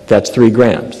 that's 3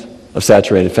 grams of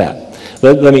saturated fat.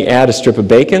 Let me add a strip of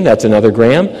bacon, that's another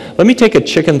gram. Let me take a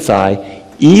chicken thigh.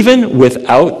 Even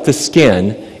without the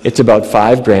skin, it's about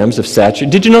 5 grams of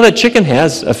saturated. Did you know that chicken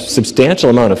has a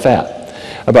substantial amount of fat?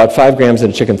 About 5 grams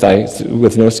in a chicken thigh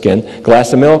with no skin.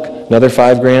 Glass of milk, another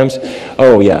 5 grams.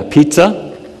 Oh yeah, pizza.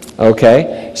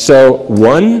 Okay, so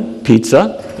one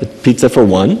pizza for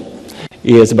one,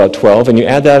 is about 12, and you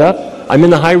add that up, I'm in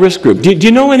the high-risk group. Do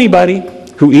you know anybody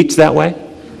who eats that way?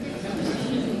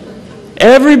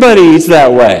 Everybody eats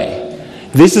that way.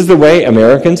 This is the way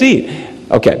Americans eat.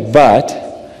 Okay, but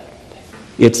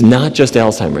it's not just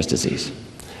Alzheimer's disease.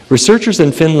 Researchers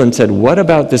in Finland said, what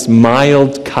about this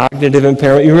mild cognitive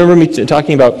impairment? You remember me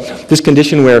talking about this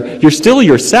condition where you're still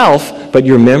yourself, but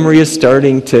your memory is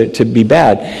starting to be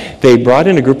bad. They brought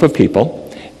in a group of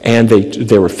people, and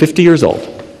they were 50 years old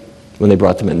when they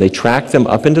brought them in. They tracked them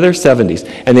up into their 70s,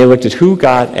 and they looked at who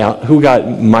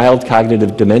got mild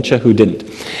cognitive dementia, who didn't.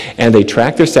 And they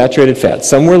tracked their saturated fat.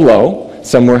 Some were low,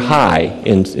 some were high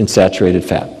in saturated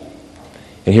fat.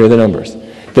 And here are the numbers.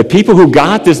 The people who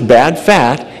got this bad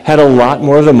fat had a lot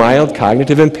more of the mild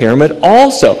cognitive impairment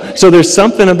also. So there's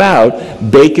something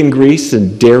about bacon grease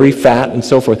and dairy fat and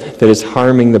so forth that is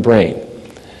harming the brain.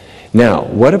 Now,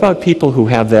 what about people who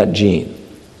have that gene?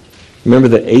 Remember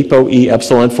the ApoE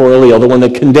epsilon 4 allele, the one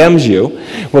that condemns you?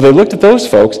 Well, they looked at those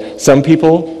folks. Some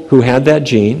people who had that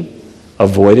gene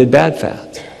avoided bad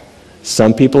fats.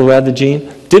 Some people who had the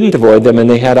gene didn't avoid them, and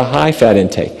they had a high fat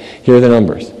intake. Here are the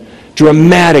numbers.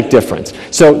 Dramatic difference.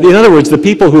 So, in other words, the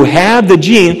people who had the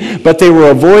gene, but they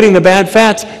were avoiding the bad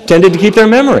fats, tended to keep their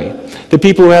memory. The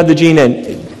people who had the gene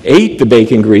and ate the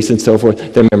bacon grease and so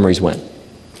forth, their memories went.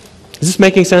 Is this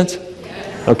making sense?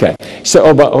 Okay. So,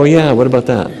 oh yeah, what about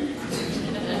that?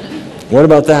 What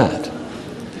about that?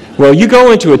 Well, you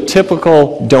go into a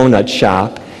typical donut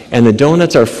shop, and the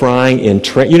donuts are frying in,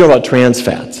 you know about trans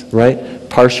fats, right?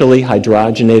 Partially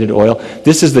hydrogenated oil.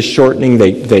 This is the shortening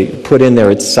they put in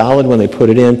there. It's solid when they put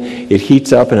it in. It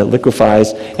heats up and it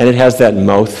liquefies, and it has that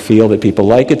mouth feel that people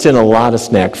like. It's in a lot of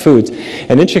snack foods.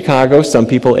 And in Chicago, some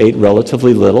people ate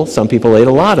relatively little. Some people ate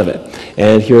a lot of it.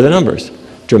 And here are the numbers.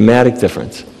 Dramatic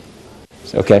difference.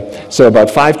 Okay, so about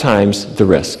 5 times the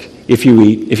risk if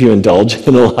you indulge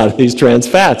in a lot of these trans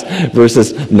fats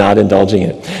versus not indulging in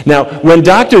it. Now, when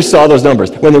doctors saw those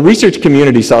numbers, when the research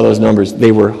community saw those numbers,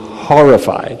 they were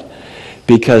horrified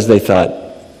because they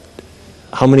thought,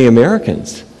 how many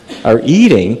Americans are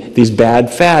eating these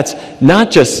bad fats,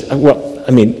 not just,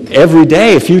 every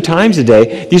day, a few times a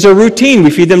day. These are routine. We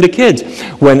feed them to kids.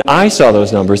 When I saw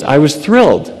those numbers, I was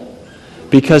thrilled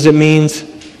because it means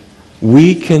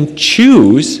we can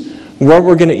choose what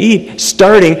we're going to eat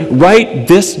starting right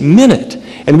this minute.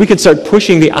 And we can start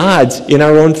pushing the odds in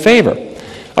our own favor.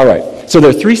 All right, so there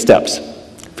are 3 steps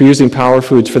for using power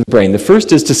foods for the brain. The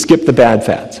first is to skip the bad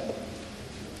fats.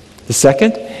 The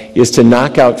second is to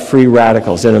knock out free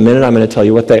radicals. In a minute, I'm going to tell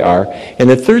you what they are. And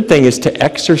the third thing is to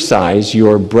exercise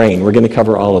your brain. We're going to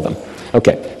cover all of them.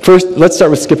 Okay, first, let's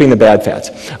start with skipping the bad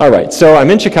fats. All right, so I'm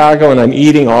in Chicago and I'm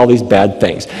eating all these bad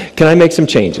things. Can I make some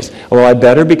changes? Well, I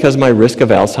better because my risk of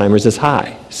Alzheimer's is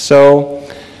high. So,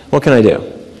 what can I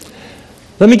do?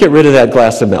 Let me get rid of that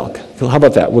glass of milk. How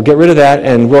about that? We'll get rid of that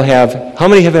and we'll have, how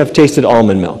many have tasted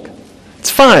almond milk?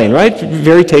 It's fine, right?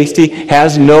 Very tasty,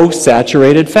 has no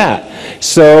saturated fat.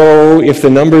 So if the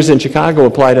numbers in Chicago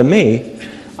apply to me,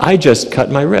 I just cut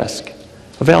my risk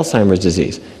of Alzheimer's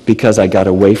disease because I got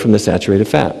away from the saturated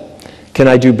fat. Can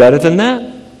I do better than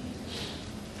that?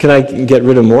 Can I get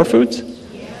rid of more foods?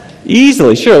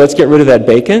 Easily, sure. Let's get rid of that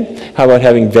bacon. How about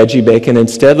having veggie bacon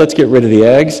instead? Let's get rid of the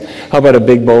eggs. How about a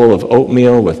big bowl of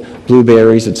oatmeal with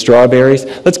blueberries and strawberries?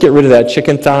 Let's get rid of that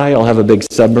chicken thigh. I'll have a big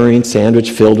submarine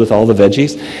sandwich filled with all the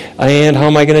veggies. And how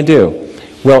am I going to do?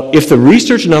 Well, if the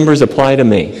research numbers apply to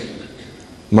me,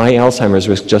 my Alzheimer's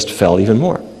risk just fell even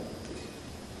more.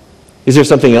 Is there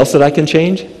something else that I can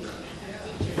change?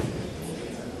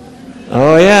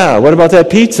 Oh yeah, what about that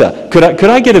pizza? Could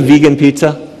I get a vegan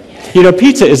pizza? You know,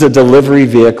 pizza is a delivery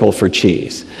vehicle for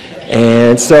cheese.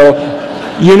 And so,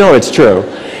 you know it's true.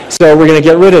 So we're going to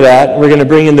get rid of that. We're going to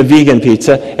bring in the vegan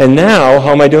pizza. And now,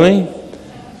 how am I doing?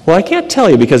 Well, I can't tell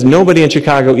you because nobody in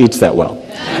Chicago eats that well.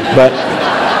 But,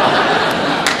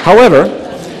 however,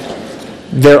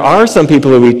 there are some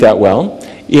people who eat that well.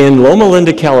 In Loma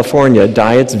Linda, California,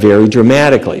 diets vary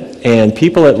dramatically. And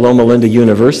people at Loma Linda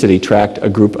University tracked a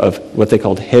group of what they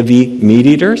called heavy meat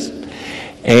eaters.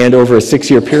 And over a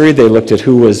 6-year period, they looked at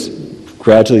who was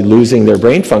gradually losing their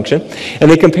brain function, and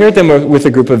they compared them with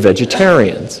a group of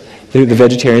vegetarians. The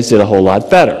vegetarians did a whole lot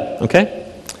better,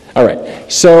 okay? All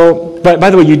right, so,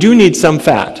 by the way, you do need some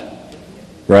fat,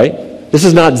 right? This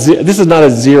is not a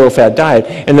zero-fat diet,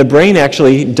 and the brain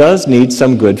actually does need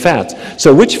some good fats.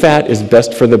 So which fat is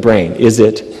best for the brain? Is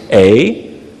it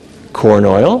A, corn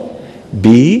oil,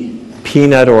 B,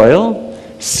 peanut oil,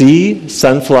 C,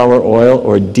 sunflower oil,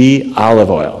 or D, olive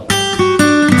oil?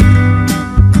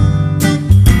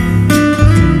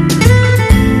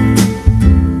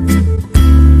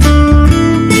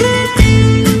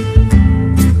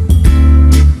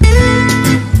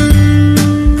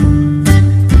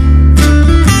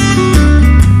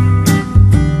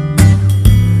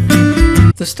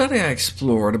 The study I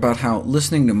explored about how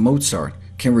listening to Mozart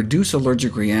can reduce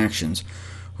allergic reactions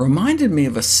reminded me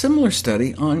of a similar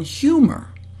study on humor.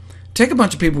 Take a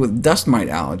bunch of people with dust mite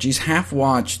allergies, half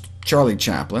watched Charlie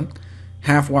Chaplin,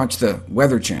 half watched the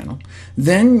Weather Channel,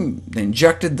 then they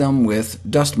injected them with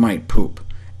dust mite poop,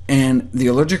 and the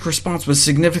allergic response was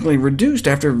significantly reduced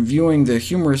after viewing the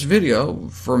humorous video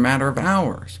for a matter of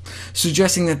hours,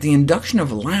 suggesting that the induction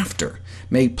of laughter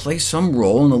may play some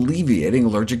role in alleviating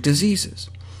allergic diseases.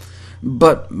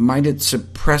 But might it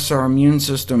suppress our immune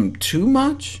system too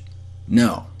much?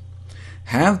 No.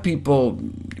 Have people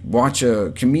watch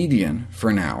a comedian for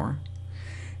an hour,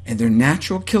 and their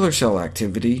natural killer cell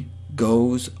activity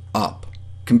goes up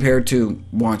compared to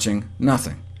watching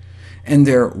nothing, and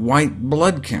their white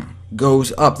blood count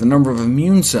goes up, the number of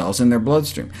immune cells in their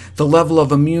bloodstream. The level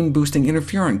of immune-boosting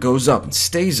interferon goes up and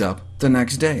stays up the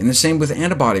next day, and the same with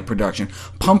antibody production,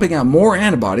 pumping out more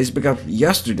antibodies because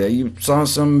yesterday you saw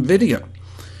some video.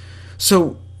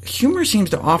 So humor seems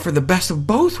to offer the best of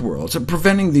both worlds, of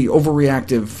preventing the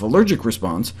overreactive allergic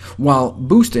response while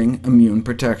boosting immune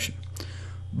protection.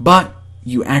 But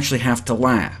you actually have to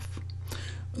laugh.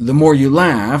 The more you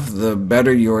laugh, the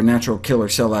better your natural killer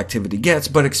cell activity gets,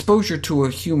 but exposure to a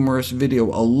humorous video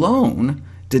alone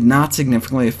did not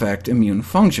significantly affect immune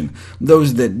function.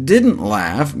 Those that didn't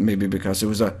laugh, maybe because it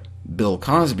was a Bill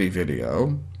Cosby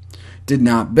video, did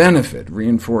not benefit,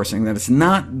 reinforcing that it's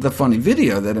not the funny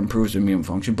video that improves immune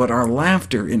function, but our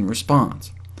laughter in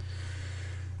response.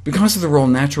 Because of the role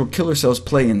natural killer cells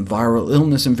play in viral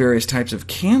illness and various types of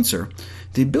cancer,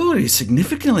 the ability to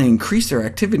significantly increase their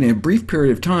activity in a brief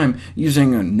period of time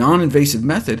using a non-invasive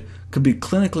method could be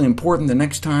clinically important the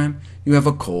next time you have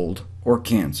a cold or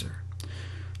cancer.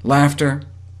 Laughter,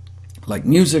 like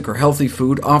music or healthy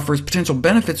food, offers potential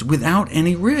benefits without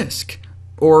any risk,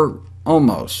 or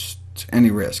almost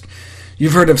any risk.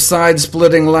 You've heard of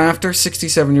side-splitting laughter,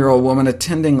 67-year-old woman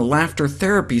attending laughter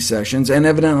therapy sessions, and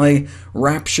evidently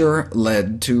rapture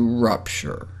led to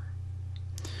rupture.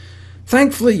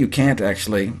 Thankfully, you can't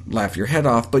actually laugh your head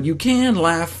off, but you can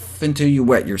laugh until you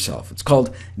wet yourself. It's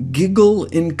called giggle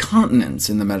incontinence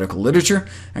in the medical literature,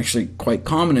 actually quite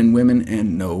common in women,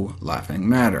 and no laughing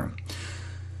matter.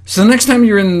 So the next time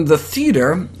you're in the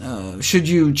theater, should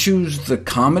you choose the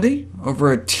comedy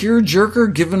over a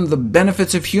tearjerker given the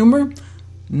benefits of humor?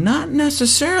 Not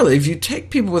necessarily. If you take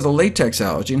people with a latex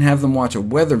allergy and have them watch a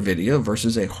weather video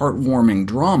versus a heartwarming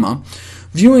drama,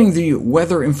 viewing the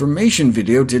weather information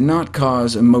video did not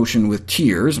cause emotion with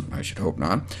tears, I should hope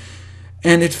not,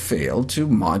 and it failed to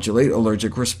modulate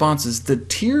allergic responses. The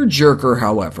tearjerker,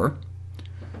 however,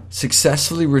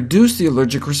 successfully reduced the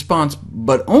allergic response,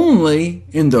 but only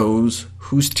in those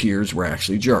whose tears were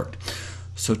actually jerked.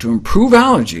 So to improve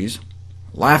allergies,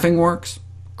 laughing works,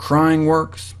 crying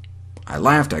works. I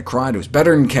laughed, I cried, it was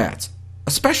better than cats,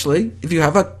 especially if you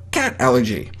have a cat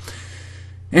allergy.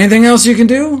 Anything else you can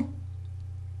do?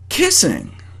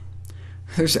 Kissing.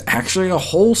 There's actually a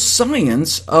whole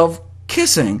science of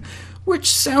kissing, which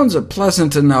sounds a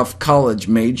pleasant enough college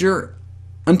major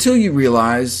until you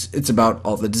realize it's about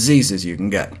all the diseases you can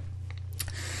get.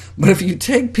 But if you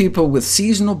take people with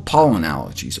seasonal pollen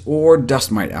allergies or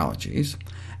dust mite allergies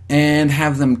and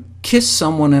have them kiss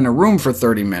someone in a room for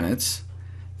 30 minutes,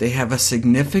 they have a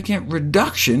significant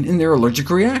reduction in their allergic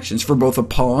reactions for both the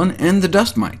pollen and the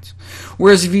dust mites.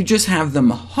 Whereas if you just have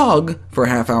them hug for a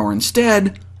half hour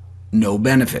instead, no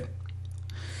benefit.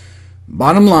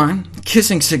 Bottom line,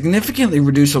 kissing significantly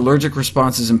reduces allergic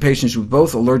responses in patients with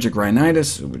both allergic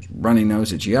rhinitis, runny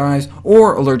nose, itchy eyes,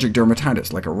 or allergic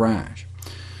dermatitis, like a rash.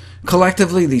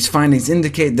 Collectively, these findings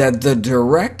indicate that the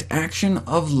direct action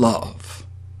of love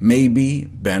may be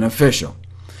beneficial,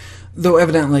 though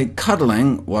evidently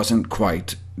cuddling wasn't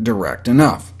quite direct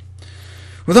enough.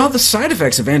 With all the side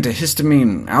effects of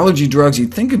antihistamine allergy drugs,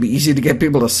 you'd think it'd be easy to get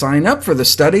people to sign up for the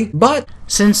study, but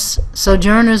since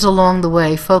Sojourners along the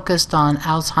way focused on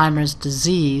Alzheimer's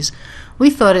disease, we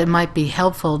thought it might be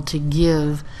helpful to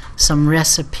give some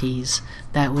recipes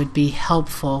that would be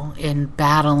helpful in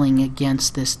battling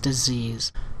against this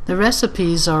disease. The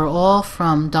recipes are all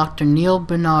from Dr. Neil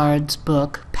Bernard's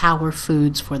book, Power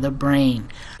Foods for the Brain.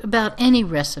 About any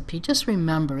recipe, just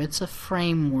remember it's a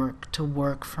framework to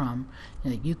work from.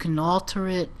 You can alter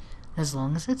it as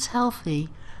long as it's healthy,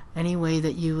 any way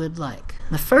that you would like.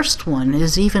 The first one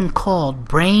is even called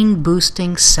Brain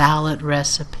Boosting Salad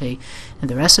Recipe, and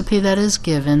the recipe that is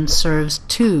given serves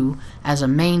 2 as a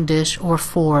main dish or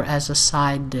 4 as a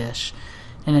side dish.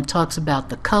 And it talks about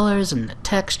the colors and the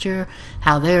texture,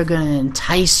 how they're going to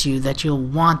entice you that you'll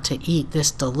want to eat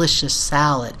this delicious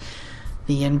salad.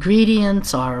 The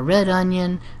ingredients are red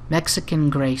onion, Mexican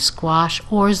gray squash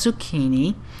or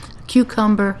zucchini, a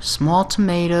cucumber, small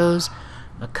tomatoes,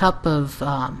 a cup of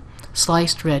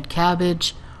sliced red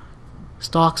cabbage,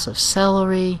 stalks of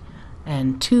celery,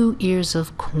 and 2 ears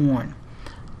of corn.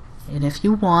 And if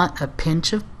you want, a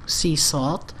pinch of sea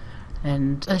salt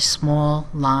and a small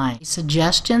lime. A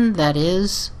suggestion that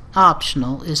is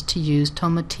optional is to use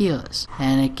tomatillos,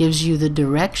 and it gives you the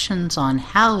directions on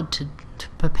how to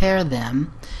prepare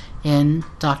them in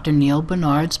Dr. Neil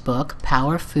Bernard's book,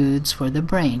 Power Foods for the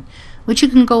Brain, which you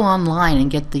can go online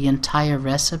and get the entire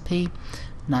recipe,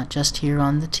 not just here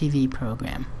on the TV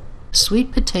program.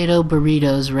 Sweet potato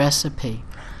burritos recipe.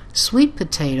 Sweet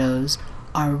potatoes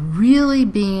are really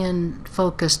being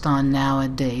focused on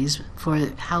nowadays for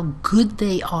how good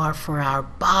they are for our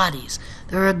bodies.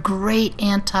 They're a great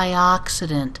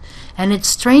antioxidant, and it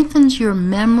strengthens your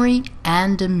memory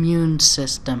and immune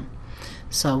system.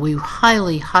 So we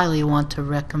highly, highly want to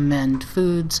recommend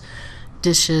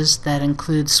dishes that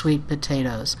include sweet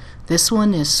potatoes. This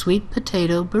one is sweet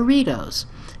potato burritos,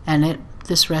 and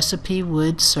this recipe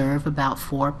would serve about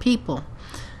 4 people.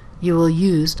 You will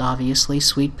use, obviously,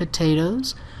 sweet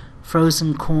potatoes,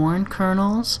 frozen corn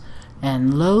kernels,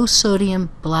 and low-sodium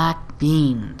black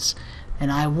beans.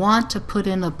 And I want to put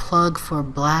in a plug for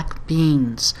black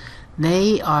beans.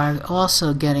 They are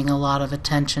also getting a lot of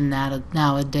attention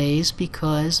nowadays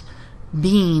because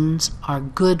beans are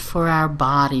good for our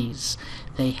bodies.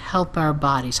 They help our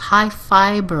bodies. High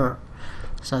fiber,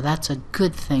 so that's a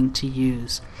good thing to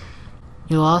use.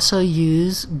 You'll also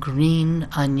use green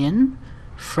onion,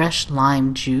 fresh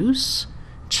lime juice,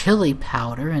 chili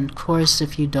powder, and of course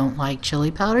if you don't like chili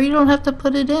powder you don't have to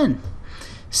put it in,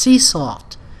 sea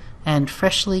salt, and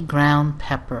freshly ground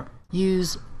pepper.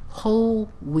 Use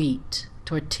whole wheat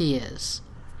tortillas,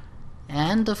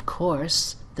 and of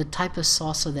course the type of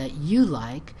salsa that you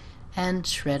like, and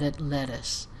shredded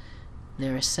lettuce.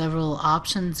 There are several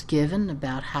options given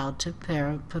about how to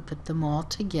put them all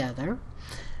together,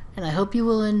 and I hope you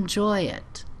will enjoy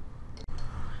it.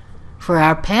 For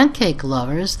our pancake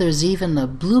lovers, there's even a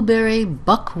blueberry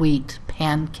buckwheat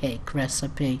pancake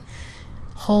recipe.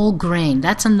 Whole grain,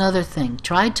 that's another thing.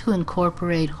 Try to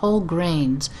incorporate whole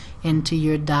grains into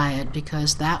your diet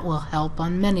because that will help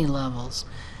on many levels.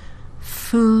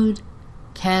 Food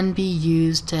can be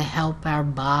used to help our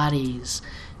bodies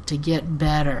to get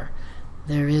better.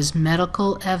 There is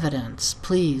medical evidence.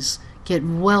 Please get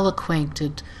well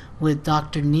acquainted with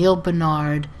Dr. Neil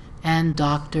Bernard and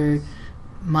Dr.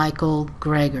 Michael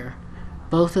Greger.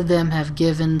 Both of them have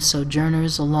given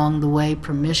Sojourners along the way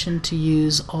permission to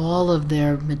use all of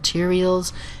their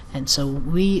materials, and so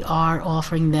we are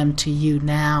offering them to you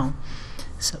now.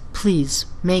 So please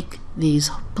make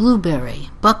these blueberry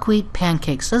buckwheat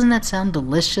pancakes. Doesn't that sound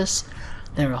delicious?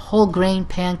 They're a whole grain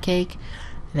pancake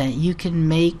that you can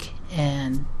make,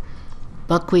 and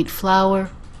buckwheat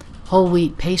flour, whole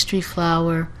wheat pastry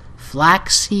flour,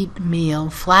 flaxseed meal.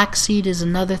 Flaxseed is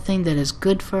another thing that is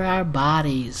good for our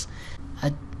bodies. A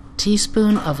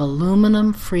teaspoon of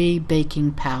aluminum-free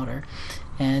baking powder.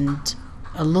 And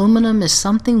aluminum is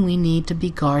something we need to be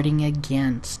guarding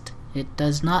against. It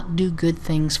does not do good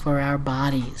things for our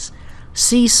bodies.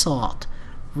 Sea salt,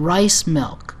 rice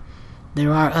milk.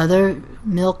 There are other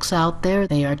milks out there.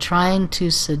 They are trying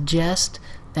to suggest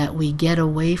that we get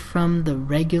away from the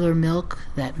regular milk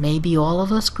that maybe all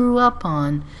of us grew up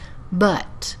on,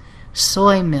 but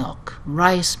soy milk,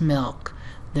 rice milk,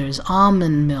 there's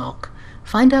almond milk.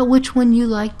 Find out which one you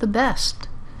like the best,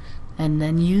 and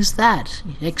then use that.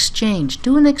 Exchange.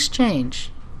 Do an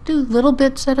exchange. Do little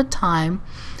bits at a time,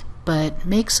 but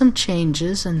make some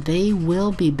changes, and they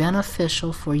will be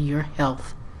beneficial for your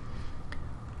health.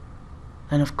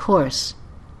 And of course,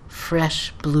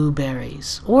 fresh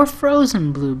blueberries or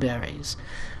frozen blueberries.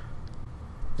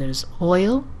 There's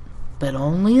oil, but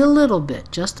only a little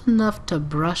bit, just enough to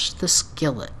brush the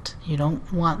skillet. You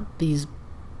don't want these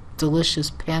delicious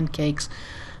pancakes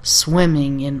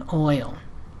swimming in oil.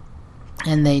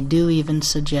 And they do even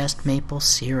suggest maple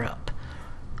syrup.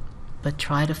 But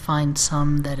try to find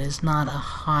some that is not a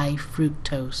high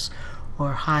fructose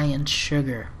or high in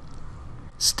sugar.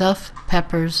 Stuffed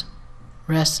peppers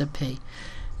recipe.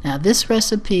 Now this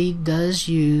recipe does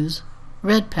use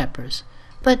red peppers,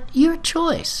 but your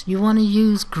choice. You want to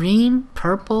use green,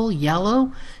 purple,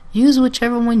 yellow? Use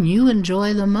whichever one you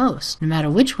enjoy the most. No matter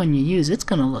which one you use, it's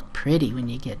going to look pretty when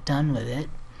you get done with it.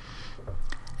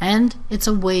 And it's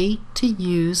a way to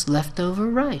use leftover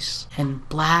rice. And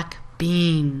black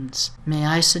beans. May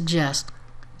I suggest,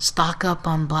 stock up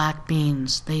on black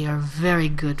beans. They are very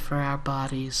good for our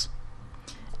bodies.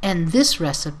 And this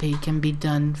recipe can be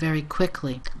done very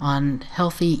quickly. On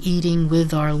Healthy Eating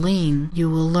with Arlene, you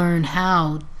will learn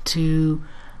how to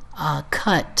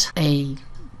cut a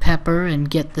pepper and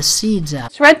get the seeds out.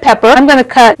 It's red pepper. I'm going to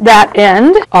cut that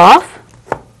end off.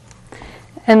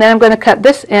 And then I'm going to cut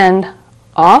this end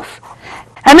off.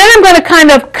 And then I'm going to kind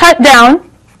of cut down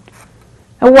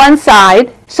on one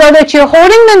side so that you're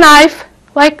holding the knife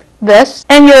like this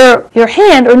and your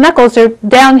hand or knuckles are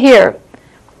down here.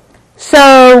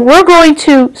 So we're going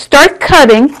to start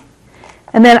cutting,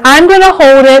 and then I'm going to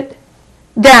hold it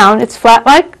down. It's flat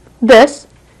like this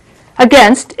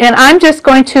against, and I'm just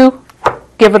going to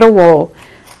give it a roll.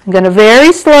 I'm going to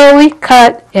very slowly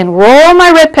cut and roll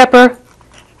my red pepper.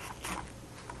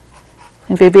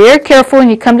 And be very careful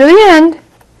when you come to the end.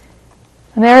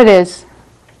 And there it is.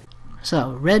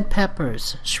 So red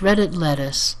peppers, shredded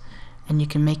lettuce, and you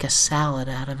can make a salad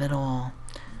out of it all.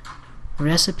 The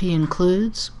recipe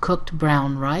includes cooked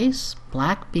brown rice,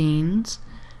 black beans,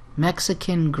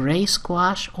 Mexican gray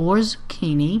squash or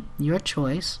zucchini, your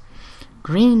choice,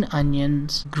 green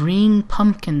onions, green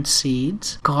pumpkin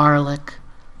seeds, garlic.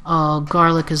 Oh,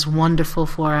 garlic is wonderful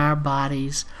for our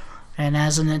bodies. And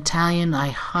as an Italian, I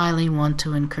highly want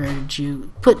to encourage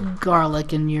you, put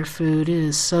garlic in your food. It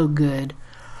is so good.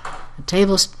 A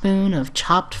tablespoon of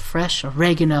chopped fresh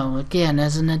oregano. Again,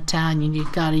 as an Italian,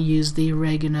 you've got to use the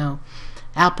oregano.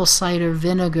 Apple cider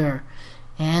vinegar,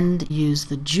 and use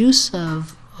the juice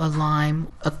of a lime,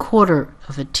 1/4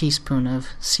 of a teaspoon of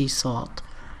sea salt,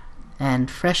 and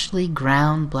freshly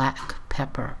ground black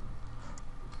pepper.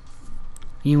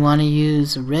 You want to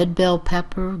use red bell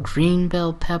pepper, green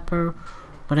bell pepper,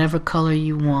 whatever color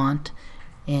you want,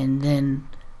 and then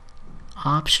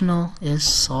optional is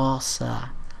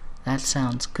salsa. That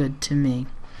sounds good to me.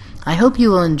 I hope you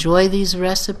will enjoy these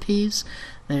recipes.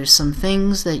 There's some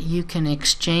things that you can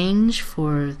exchange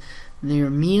for your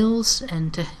meals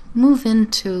and to move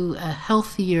into a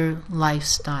healthier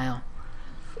lifestyle.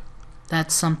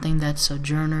 That's something that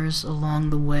Sojourners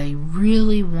along the way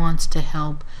really wants to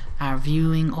help our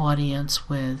viewing audience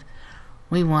with.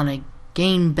 We want to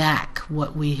gain back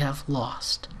what we have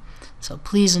lost. So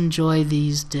please enjoy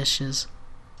these dishes.